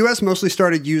 The U.S. mostly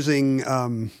started using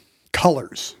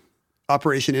colors,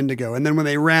 Operation Indigo. And then when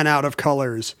they ran out of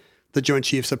colors, the Joint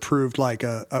Chiefs approved like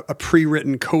a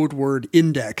pre-written code word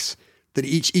index that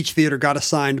each theater got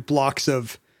assigned blocks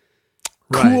of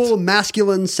cool,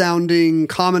 masculine sounding,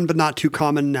 common but not too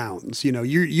common nouns. You know,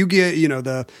 you get, you know,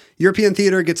 the European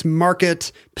theater gets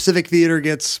market, Pacific theater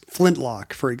gets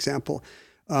flintlock, for example.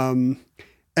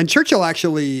 And Churchill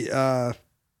actually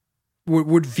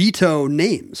would veto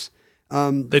names.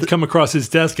 They'd come across his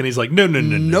desk and he's like, no.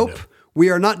 Nope. We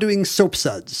are not doing soap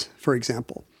suds, for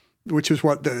example, which is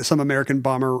what some American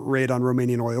bomber raid on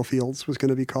Romanian oil fields was going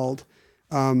to be called.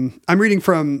 I'm reading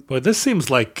from... Boy, this seems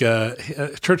like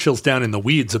Churchill's down in the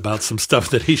weeds about some stuff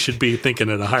that he should be thinking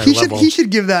at a higher level. He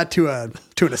should give that to an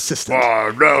assistant.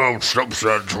 No, soap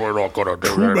suds, we're not going to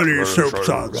do Too that. many soap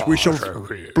suds. We shall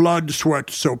blood, sweat,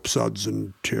 soap suds,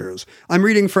 and tears. I'm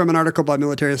reading from an article by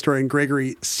military historian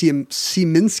Gregory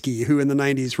Sieminski, who in the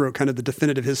 90s wrote kind of the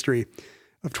definitive history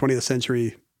of 20th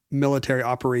century military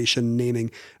operation naming.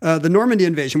 The Normandy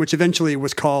invasion, which eventually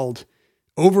was called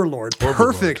Overlord.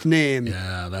 Perfect name.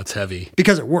 Yeah, that's heavy.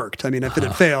 Because it worked. I mean, if it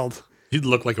had failed... He'd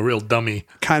look like a real dummy.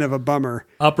 Kind of a bummer.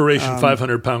 Operation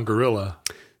 500-pound gorilla.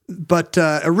 But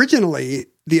originally,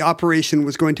 the operation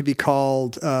was going to be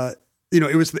called...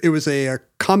 it was a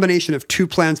combination of two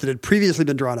plans that had previously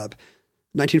been drawn up.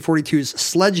 1942's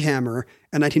Sledgehammer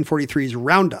and 1943's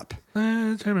Roundup.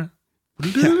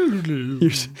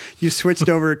 You switched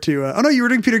over to... oh, no, you were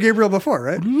doing Peter Gabriel before,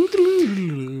 right?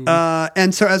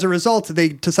 And so as a result, they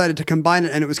decided to combine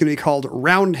it, and it was going to be called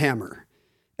Roundhammer.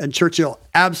 And Churchill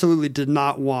absolutely did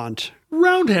not want...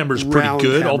 Roundhammer's pretty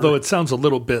good, Roundhammer. although it sounds a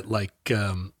little bit like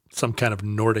some kind of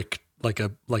Nordic, like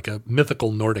a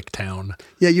mythical Nordic town.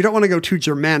 Yeah, you don't want to go too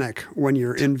Germanic when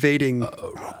you're invading,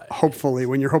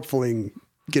 hopefully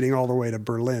getting all the way to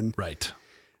Berlin. Right.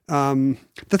 The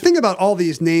thing about all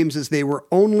these names is they were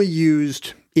only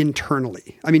used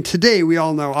internally. I mean, today we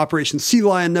all know Operation Sea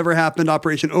Lion never happened.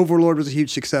 Operation Overlord was a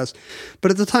huge success.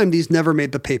 But at the time, these never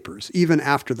made the papers, even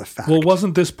after the fact. Well,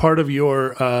 wasn't this part of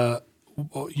your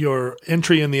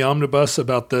entry in the omnibus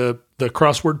about the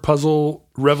crossword puzzle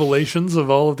revelations of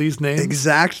all of these names?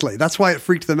 Exactly. That's why it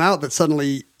freaked them out that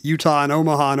suddenly Utah and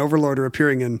Omaha and Overlord are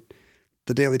appearing in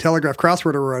the Daily Telegraph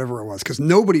crossword or whatever it was, because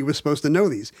nobody was supposed to know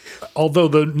these. Although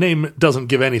the name doesn't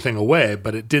give anything away,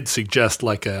 but it did suggest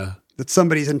like that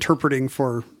somebody's interpreting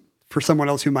for someone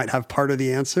else who might have part of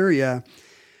the answer. Yeah.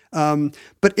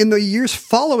 But in the years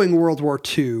following World War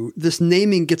II, this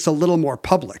naming gets a little more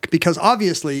public, because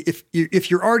obviously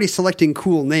if you're already selecting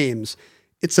cool names,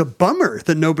 it's a bummer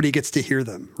that nobody gets to hear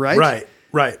them, right?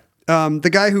 Right.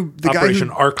 Operation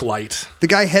Arclight. The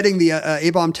guy heading the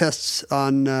A-bomb tests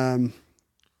on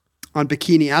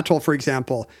Bikini Atoll, for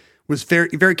example, was very,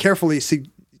 very carefully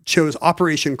chose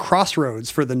Operation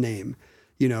Crossroads for the name.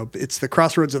 You know, it's the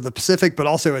crossroads of the Pacific, but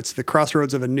also it's the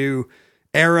crossroads of a new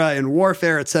era in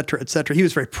warfare, et cetera, et cetera. He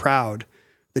was very proud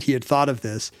that he had thought of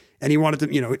this, and he wanted to,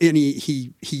 and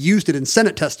he used it in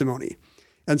Senate testimony.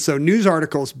 And so news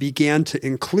articles began to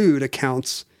include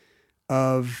accounts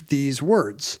of these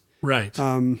words. Right.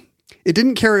 It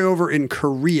didn't carry over in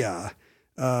Korea.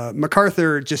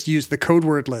 MacArthur just used the code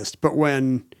word list,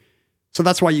 so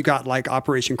that's why you got like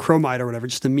Operation Chromite or whatever,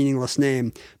 just a meaningless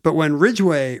name. But when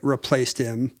Ridgway replaced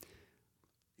him,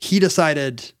 he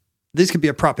decided this could be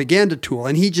a propaganda tool,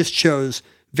 and he just chose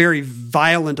very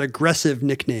violent, aggressive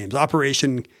nicknames: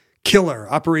 Operation Killer,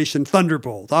 Operation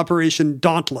Thunderbolt, Operation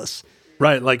Dauntless.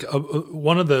 Right, like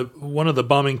one of the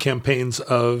bombing campaigns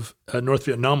of North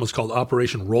Vietnam was called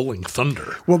Operation Rolling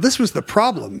Thunder. Well, this was the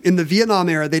problem. In the Vietnam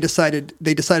era, they decided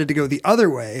to go the other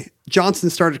way.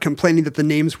 Johnson started complaining that the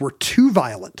names were too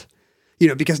violent.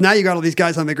 Because now you got all these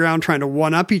guys on the ground trying to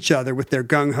one-up each other with their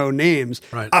gung-ho names.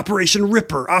 Right. Operation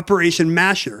Ripper, Operation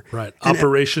Masher. Right.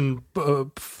 Operation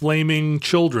Flaming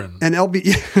Children. And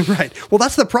right. Well,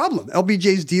 that's the problem.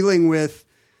 LBJ's dealing with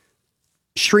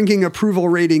shrinking approval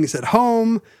ratings at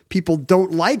home. People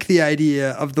don't like the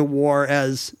idea of the war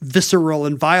as visceral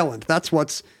and violent. That's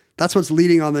what's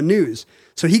leading on the news.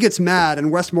 So he gets mad,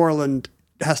 and Westmoreland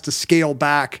has to scale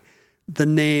back the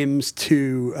names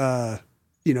to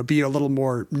be a little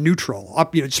more neutral,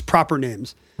 just proper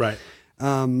names. Right.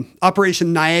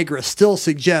 Operation Niagara still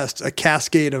suggests a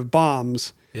cascade of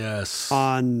bombs. Yes.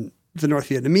 On the North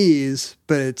Vietnamese,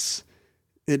 but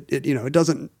it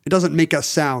doesn't make us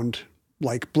sound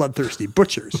like bloodthirsty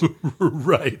butchers.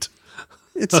 Right.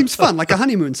 It seems fun, like a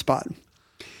honeymoon spot.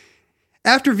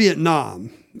 After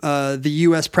Vietnam, the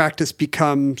U.S. practice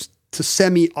becomes to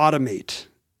semi-automate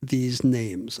these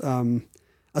names.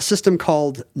 A system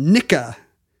called NICA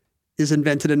is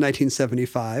invented in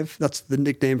 1975. That's the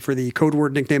nickname for the code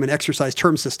word nickname and exercise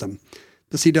term system,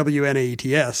 the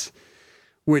CWNAETS,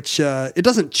 which it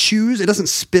doesn't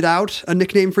spit out a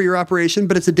nickname for your operation,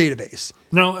 but it's a database.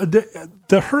 Now,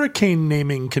 the hurricane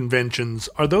naming conventions,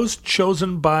 are those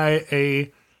chosen by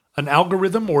an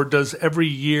algorithm, or does every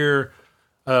year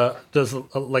a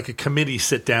committee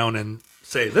sit down and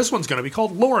say, this one's going to be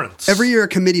called Lawrence? Every year a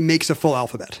committee makes a full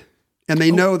alphabet, and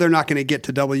they know they're not going to get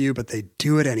to W, but they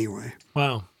do it anyway.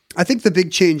 Wow. I think the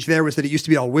big change there was that it used to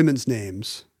be all women's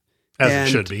names. As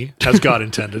it should be, as God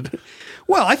intended.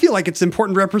 Well, I feel like it's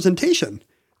important representation.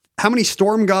 How many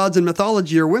storm gods in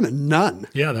mythology are women? None.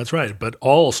 Yeah, that's right. But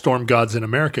all storm gods in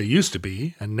America used to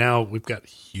be, and now we've got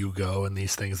Hugo and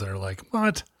these things that are like,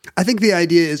 what? I think the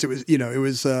idea is it was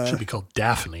should be called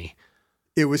Daphne.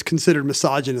 It was considered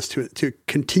misogynist to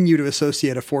continue to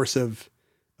associate a force of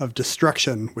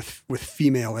destruction with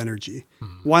female energy.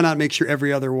 Why not make sure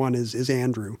every other one is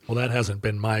Andrew? Well, that hasn't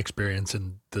been my experience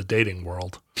in the dating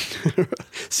world.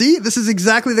 See, this is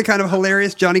exactly the kind of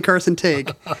hilarious Johnny Carson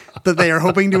take that they are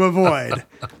hoping to avoid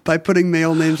by putting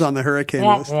male names on the hurricane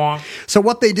list. So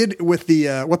what they did with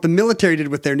what the military did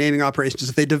with their naming operations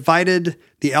is they divided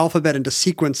the alphabet into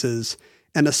sequences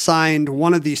and assigned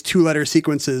one of these 2-letter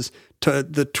sequences to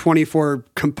the 24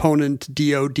 component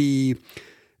DoD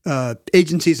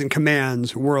agencies and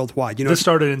commands worldwide. This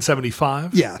started in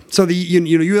 1975? Yeah. So the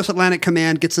U.S. Atlantic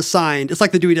Command gets assigned. It's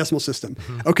like the Dewey Decimal System.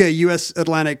 Mm-hmm. Okay, U.S.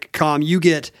 Atlantic Com, you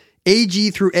get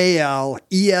AG through AL,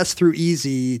 ES through EZ,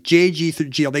 JG through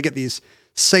GL. They get these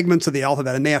segments of the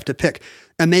alphabet, and they have to pick.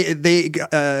 And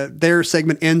their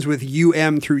segment ends with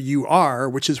UM through UR,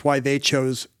 which is why they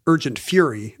chose Urgent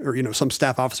Fury, or some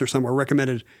staff officer somewhere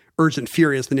recommended Urgent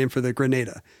Fury as the name for the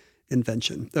Grenada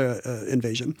invasion.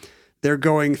 They're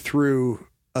going through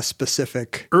a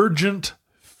specific... Urgent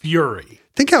Fury.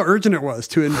 Think how urgent it was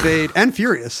to invade, and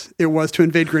furious it was to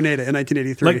invade Grenada in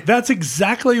 1983. Like, that's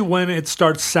exactly when it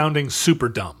starts sounding super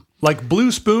dumb. Like,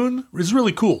 Blue Spoon is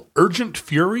really cool. Urgent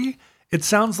Fury? It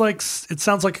sounds like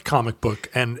a comic book,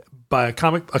 and by a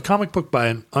comic book by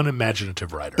an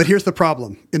unimaginative writer. But here's the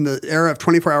problem. In the era of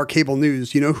 24-hour cable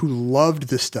news, who loved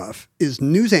this stuff is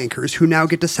news anchors who now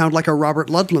get to sound like a Robert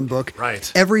Ludlum book.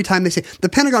 Right. Every time they say... The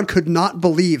Pentagon could not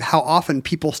believe how often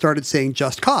people started saying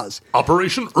Just Cause.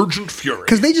 Operation Urgent Fury.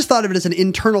 Because they just thought of it as an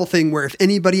internal thing where if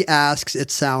anybody asks, it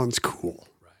sounds cool.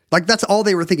 Right. Like, that's all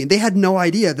they were thinking. They had no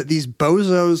idea that these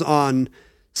bozos on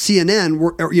CNN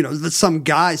were, that some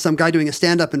guy doing a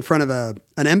stand-up in front of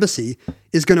an embassy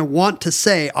is going to want to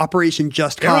say Operation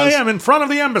Just Cause. Here I am in front of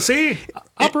the embassy.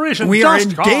 Operation we Just are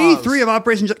in Cause. day 3 of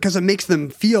Operation Just because it makes them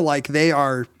feel like they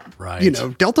are,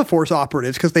 Delta Force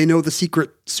operatives because they know the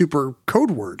secret super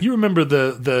code word. You remember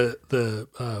the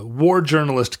war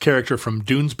journalist character from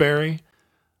Doonesbury,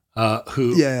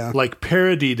 who like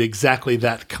parodied exactly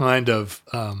that kind of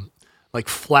like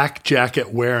flak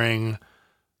jacket wearing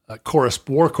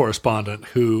war correspondent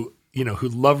who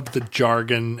loved the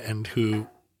jargon and who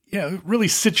really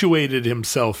situated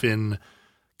himself in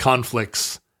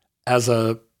conflicts as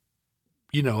a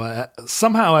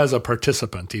somehow as a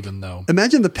participant, even though.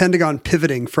 Imagine the Pentagon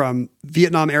pivoting from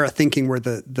Vietnam era thinking where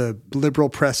the liberal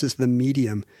press is the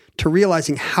medium to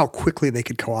realizing how quickly they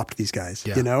could co-opt these guys,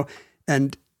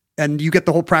 and you get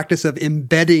the whole practice of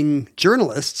embedding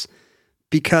journalists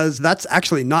because that's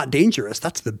actually not dangerous.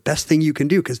 That's the best thing you can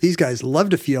do because these guys love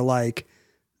to feel like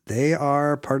they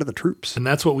are part of the troops. And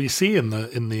that's what we see in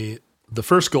the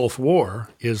first Gulf War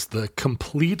is the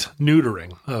complete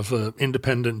neutering of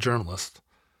independent journalists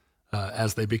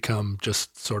as they become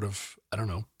just sort of, I don't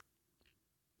know,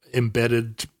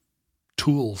 embedded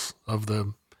tools of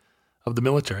the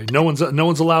military. No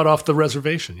one's allowed off the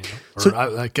reservation, Or so,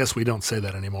 I guess we don't say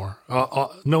that anymore.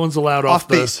 No one's allowed off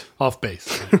base. Off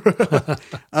base.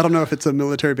 I don't know if it's a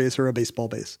military base or a baseball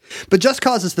base. But Just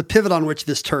Cause is the pivot on which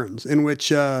this turns, in which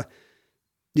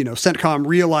CENTCOM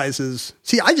realizes.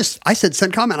 See, I said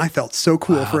CENTCOM and I felt so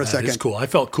cool for a second. It's cool. I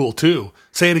felt cool too.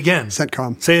 Say it again.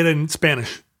 CENTCOM. Say it in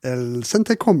Spanish. El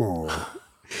CENTCOM.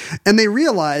 And they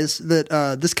realize that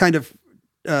this kind of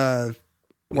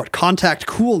contact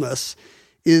coolness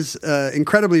is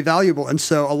incredibly valuable. And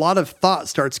so a lot of thought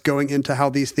starts going into how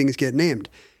these things get named.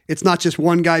 It's not just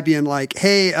one guy being like,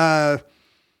 hey,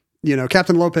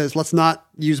 Captain Lopez, let's not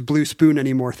use Blue Spoon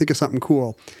anymore. Think of something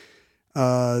cool.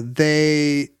 Long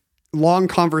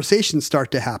conversations start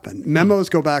to happen. Memos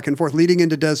go back and forth leading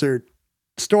into Desert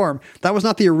Storm. That was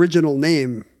not the original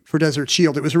name for Desert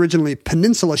Shield. It was originally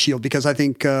Peninsula Shield because I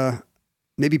think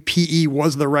maybe PE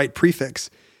was the right prefix.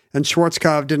 And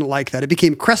Schwarzkopf didn't like that. It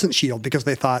became Crescent Shield because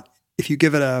they thought if you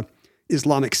give it a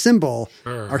Islamic symbol,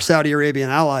 our Saudi Arabian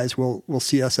allies will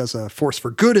see us as a force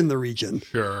for good in the region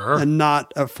and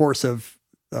not a force of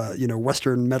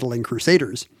Western meddling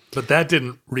crusaders. But that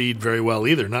didn't read very well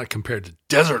either, not compared to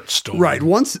Desert Storm. Right.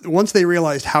 Once they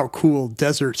realized how cool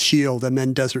Desert Shield and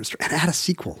then Desert Storm, and it had a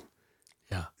sequel.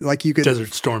 Yeah. Like you could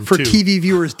Desert Storm for 2. TV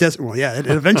viewers. It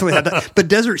eventually had that. But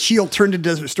Desert Shield turned into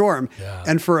Desert Storm. Yeah.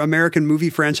 And for American movie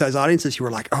franchise audiences, you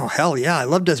were like, "Oh hell yeah, I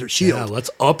love Desert Shield. Yeah, let's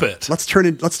up it. Let's tune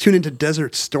into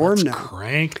Desert Storm now.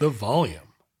 Crank the volume."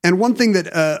 And one thing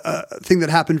that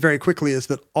happened very quickly is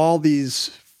that all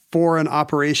these foreign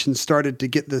operations started to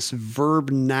get this verb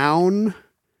noun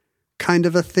kind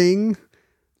of a thing.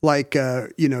 Like,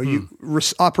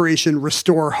 Operation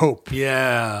Restore Hope.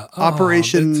 Yeah.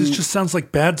 Operation. This just sounds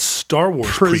like bad Star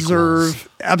Wars Preserve. prequels.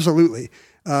 Absolutely.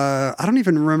 I don't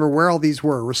even remember where all these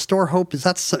were. Restore Hope. Is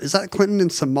that Clinton in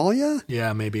Somalia?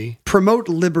 Yeah, maybe. Promote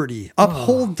liberty.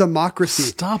 Uphold democracy.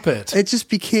 Stop it. It just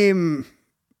became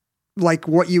like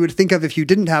what you would think of if you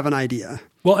didn't have an idea.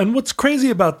 Well, and what's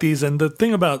crazy about these, and the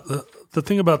thing about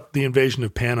the invasion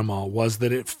of Panama was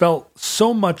that it felt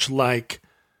so much like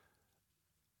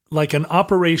an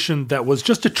operation that was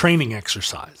just a training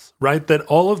exercise, right? That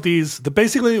all of these,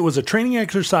 basically it was a training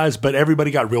exercise, but everybody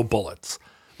got real bullets.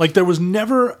 Like there was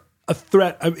never a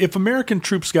threat. If American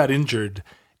troops got injured,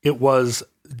 it was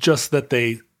just that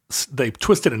they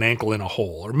twisted an ankle in a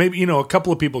hole, or maybe, a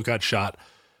couple of people got shot,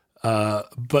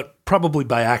 but probably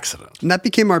by accident. And that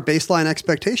became our baseline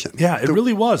expectation. Yeah, it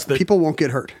really was. That people won't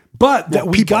get hurt. But that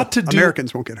we got to do...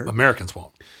 Americans won't get hurt. Americans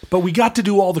won't. But we got to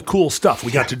do all the cool stuff.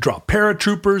 We got to drop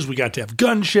paratroopers. We got to have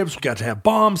gunships. We got to have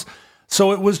bombs.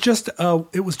 So it was just a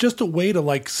way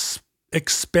to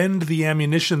expend the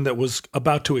ammunition that was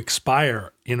about to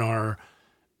expire in our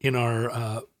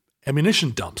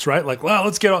ammunition dumps, right? Like, well,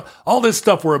 let's get all this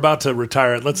stuff we're about to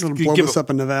retire. Let's blow this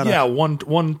up in Nevada. Yeah,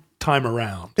 one time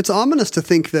around. It's ominous to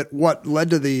think that what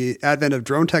led to the advent of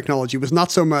drone technology was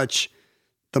not so much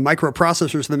the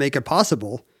microprocessors that make it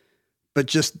possible, but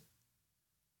just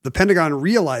the Pentagon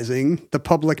realizing the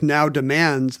public now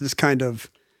demands this kind of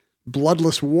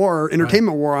bloodless war,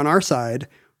 entertainment war on our side.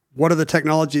 What are the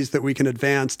technologies that we can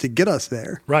advance to get us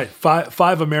there? Right.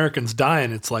 Five Americans die,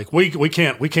 and it's like we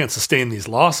can't sustain these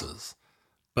losses,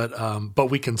 but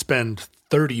we can spend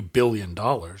 $30 billion,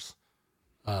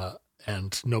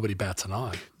 and nobody bats an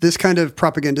eye. This kind of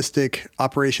propagandistic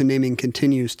operation naming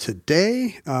continues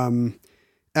today.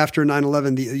 After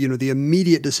 9/11, the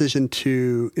immediate decision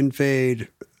to invade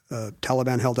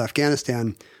Taliban-held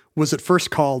Afghanistan was at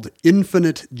first called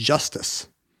Infinite Justice.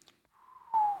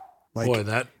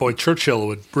 Churchill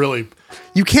would really...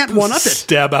 You can't one-up it.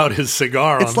 Stab out his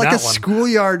cigar on that one. It's like a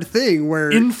schoolyard thing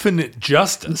where... Infinite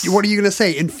justice. What are you going to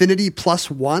say? Infinity plus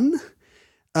one?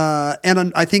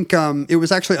 And I think it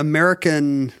was actually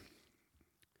American...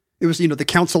 It was, the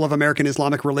Council of American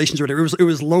Islamic Relations or whatever. It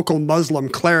was local Muslim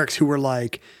clerics who were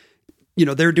like,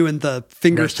 they're doing the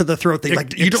fingers to the throat thing.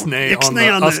 Like, you don't... Ixnay on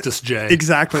the Ustis J.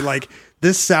 Exactly. Like,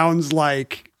 this sounds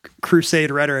like crusade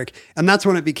rhetoric. And that's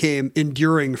when it became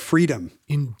enduring freedom.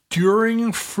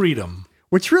 Enduring freedom.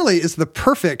 which really is the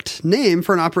perfect name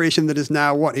for an operation that is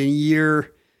now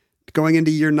going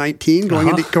into year 19,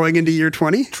 going into year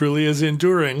 20. Truly is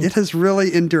enduring. It has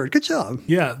really endured. Good job.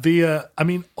 Yeah,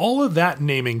 all of that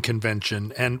naming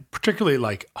convention, and particularly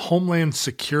like Homeland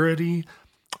Security,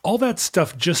 all that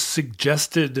stuff just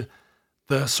suggested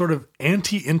the sort of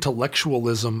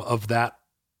anti-intellectualism of that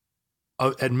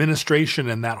administration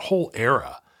and that whole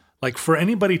era. Like for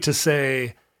anybody to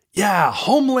say, yeah,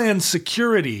 Homeland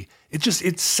Security,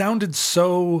 it sounded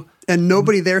so... And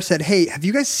nobody there said, hey, have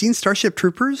you guys seen Starship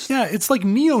Troopers? Yeah, it's like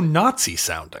neo-Nazi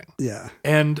sounding. Yeah.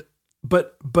 And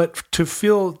but to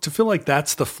feel like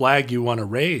that's the flag you want to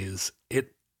raise,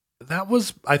 that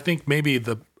was, I think, maybe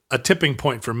a tipping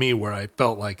point for me where I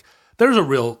felt like there's a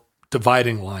real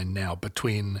dividing line now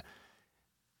between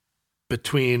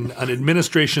an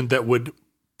administration that would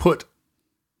put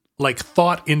like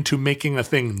thought into making a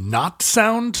thing not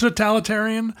sound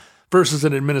totalitarian versus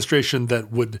an administration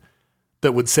that would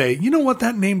say, you know what,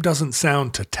 that name doesn't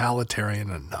sound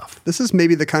totalitarian enough. This is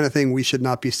maybe the kind of thing we should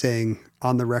not be saying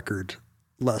on the record,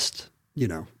 lest,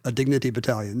 a Dignity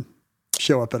Battalion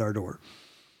show up at our door.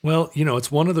 Well,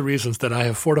 it's one of the reasons that I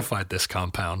have fortified this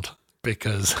compound,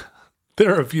 because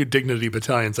there are a few Dignity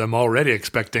Battalions I'm already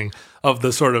expecting of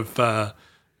the sort of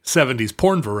 70s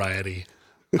porn variety.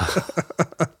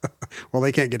 Well,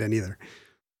 they can't get in either.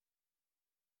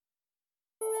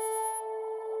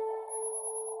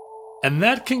 And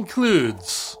that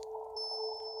concludes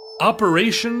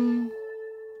Operation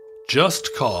Just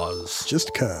Cause.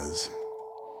 Just Cause.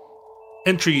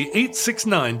 Entry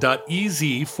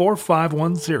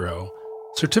 869.EZ4510,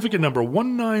 certificate number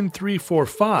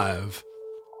 19345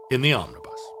 in the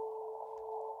omnibus.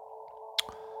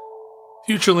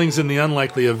 Futurelings, in the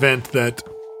unlikely event that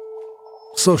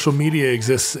social media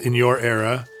exists in your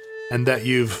era and that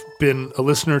you've been a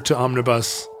listener to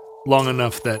Omnibus long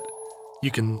enough that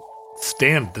you can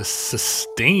stand the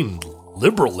sustained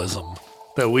liberalism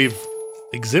that we've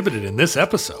exhibited in this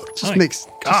episode. Just makes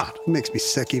me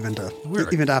sick even to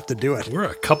have to do it. We're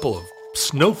a couple of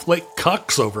snowflake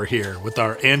cucks over here with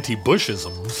our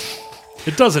anti-Bushisms.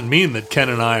 It doesn't mean that Ken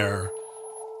and I are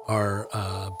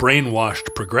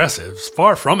brainwashed progressives.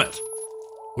 Far from it.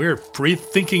 We're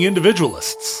free-thinking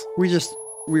individualists. We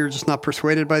were just not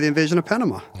persuaded by the invasion of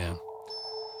Panama. Yeah.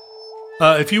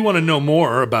 If you want to know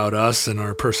more about us and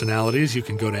our personalities, you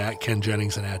can go to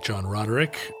 @KenJennings and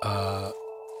 @JohnRoderick.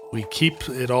 We keep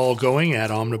it all going at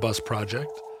Omnibus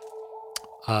Project.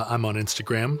 I'm on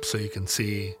Instagram, so you can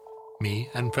see me.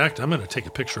 In fact, I'm going to take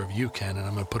a picture of you, Ken, and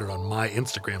I'm going to put it on my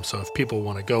Instagram, so if people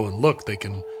want to go and look, they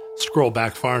can scroll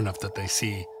back far enough that they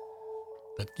see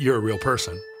that you're a real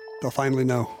person. They'll finally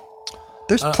know.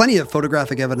 There's plenty of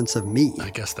photographic evidence of me. I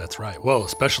guess that's right. Well,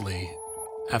 especially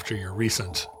after your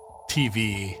recent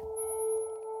TV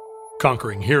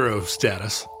conquering hero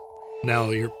status. Now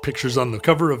your picture's on the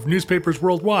cover of newspapers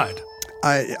worldwide.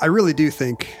 I really do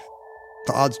think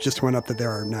the odds just went up that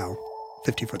there are now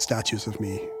 50-foot statues of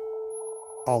me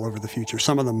all over the future.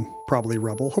 Some of them probably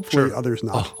rubble. Hopefully Sure. Others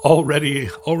not. Already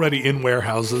in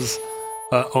warehouses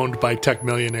owned by tech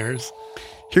millionaires.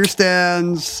 Here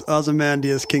stands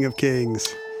Ozymandias, King of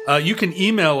Kings. You can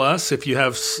email us if you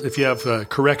have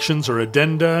corrections or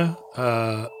addenda.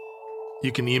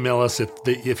 You can email us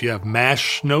if you have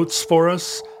MASH notes for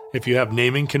us. If you have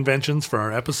naming conventions for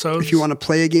our episodes. If you want to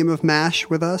play a game of MASH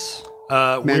with us,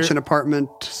 mansion, apartment,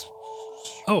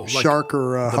 shark,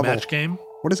 or the hovel. match game.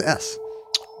 What is S?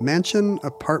 Mansion,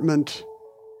 apartment.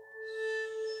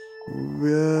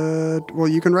 Well,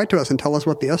 you can write to us and tell us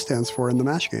what the S stands for in the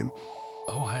MASH game.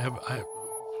 Oh, I have.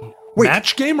 Wait.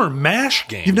 Match game or MASH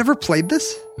game? You've never played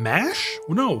this? MASH?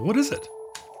 No, what is it?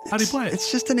 How do you play it? It's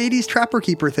just an 80s Trapper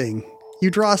Keeper thing. You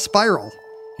draw a spiral.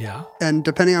 Yeah. And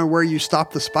depending on where you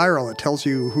stop the spiral, it tells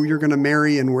you who you're going to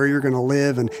marry and where you're going to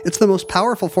live. And it's the most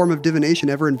powerful form of divination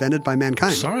ever invented by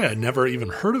mankind. Sorry, I never even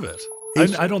heard of it.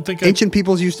 I don't think ancient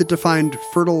peoples used it to find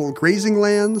fertile grazing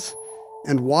lands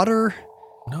and water.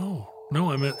 No,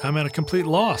 I'm at a complete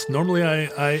loss. Normally,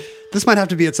 I. This might have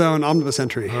to be its own omnibus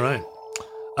entry. All right.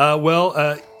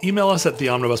 Email us at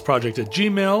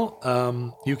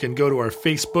theomnibusproject@gmail. You can go to our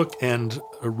Facebook and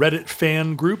Reddit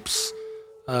fan groups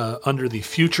under the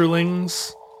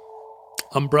Futurelings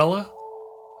umbrella.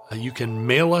 You can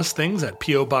mail us things at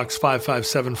P.O. Box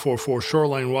 55744,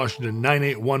 Shoreline, Washington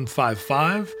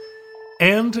 98155.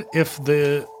 And if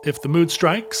the mood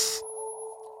strikes,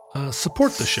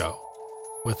 support the show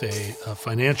with a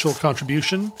financial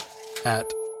contribution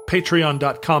at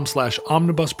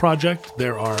patreon.com/omnibusproject.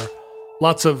 There are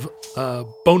lots of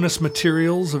bonus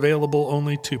materials available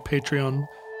only to Patreon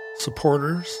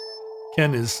supporters.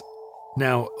 Ken is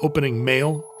now opening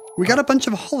mail. We got a bunch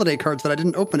of holiday cards that I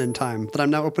didn't open in time that I'm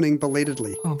now opening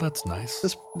belatedly. Oh, that's nice.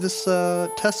 This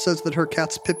Tess says that her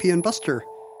cats Pippi and Buster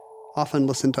often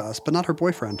listen to us, but not her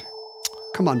boyfriend.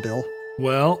 Come on, Bill.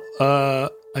 Well,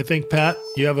 I think, Pat,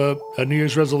 you have a New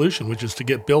Year's resolution, which is to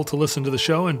get Bill to listen to the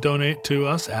show and donate to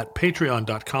us at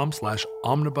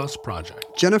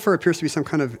patreon.com/omnibusproject. Jennifer appears to be some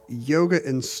kind of yoga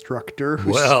instructor.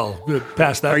 Well,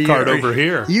 pass that card over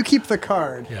here. You keep the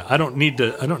card. Yeah, I don't need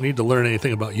to learn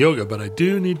anything about yoga, but I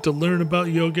do need to learn about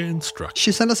yoga instruction.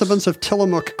 She sent us a bunch of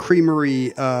Tillamook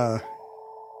Creamery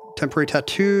temporary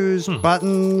tattoos,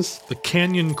 buttons. The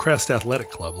Canyon Crest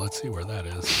Athletic Club. Let's see where that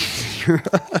is.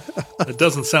 It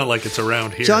doesn't sound like it's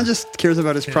around here. John just cares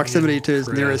about his proximity to his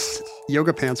nearest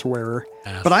yoga pants wearer.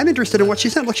 But I'm interested in what she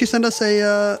sent. Look, she sent us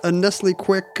a Nestle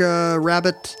Quick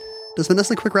rabbit. Does the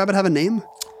Nestle Quick rabbit have a name?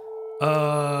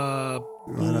 I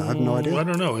have no idea. I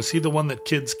don't know. Is he the one that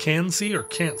kids can see or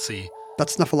can't see?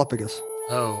 That's Snuffleupagus.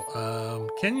 Oh,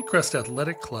 Canyon Crest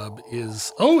Athletic Club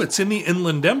is... Oh, it's in the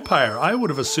Inland Empire. I would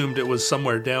have assumed it was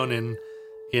somewhere down in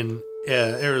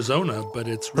Arizona, but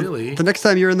it's really... The next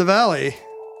time you're in the valley...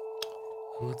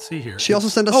 Let's see here. She also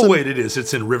sent us wait, it is.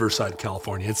 It's in Riverside,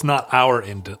 California. It's not our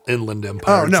Inland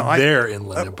Empire. Oh, no. It's their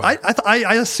Inland Empire.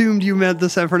 I assumed you meant the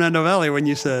San Fernando Valley when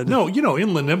you said... No,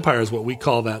 Inland Empire is what we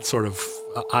call that sort of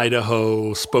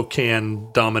Idaho,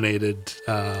 Spokane-dominated...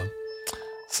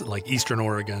 like Eastern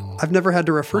Oregon. I've never had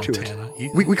to refer Montana. to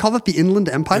it. We call that the Inland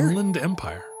Empire? Inland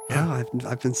Empire. Yeah,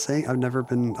 I've been saying, I've never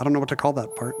been, I don't know what to call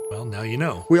that part. Well, now you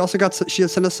know. We also got, she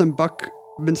has sent us some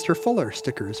Buckminster Fuller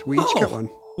stickers. We each get one.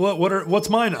 What's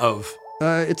mine of?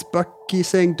 It's Bucky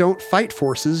saying, don't fight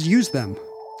forces, use them.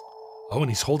 Oh, and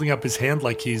he's holding up his hand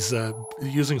like he's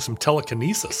using some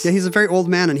telekinesis. Yeah, he's a very old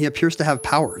man and he appears to have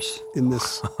powers in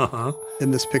this,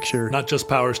 in this picture. Not just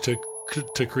powers to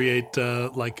create,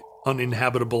 like,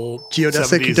 uninhabitable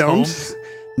geodesic domes. Homes.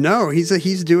 No,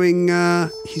 he's doing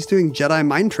Jedi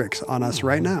mind tricks on us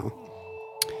right now.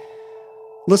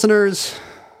 Listeners,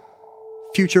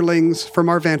 futurelings, from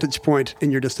our vantage point in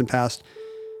your distant past,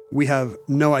 we have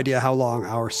no idea how long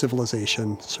our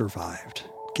civilization survived.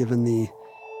 Given the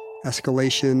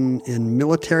escalation in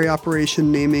military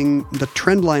operation naming, the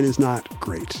trend line is not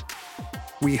great.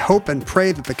 We hope and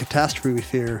pray that the catastrophe we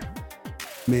fear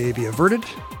may be averted.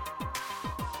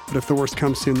 But if the worst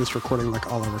comes soon, this recording,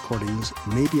 like all our recordings,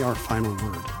 may be our final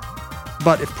word.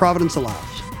 But if Providence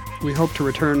allows, we hope to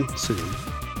return soon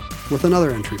with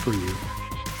another entry for you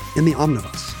in the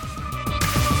Omnibus.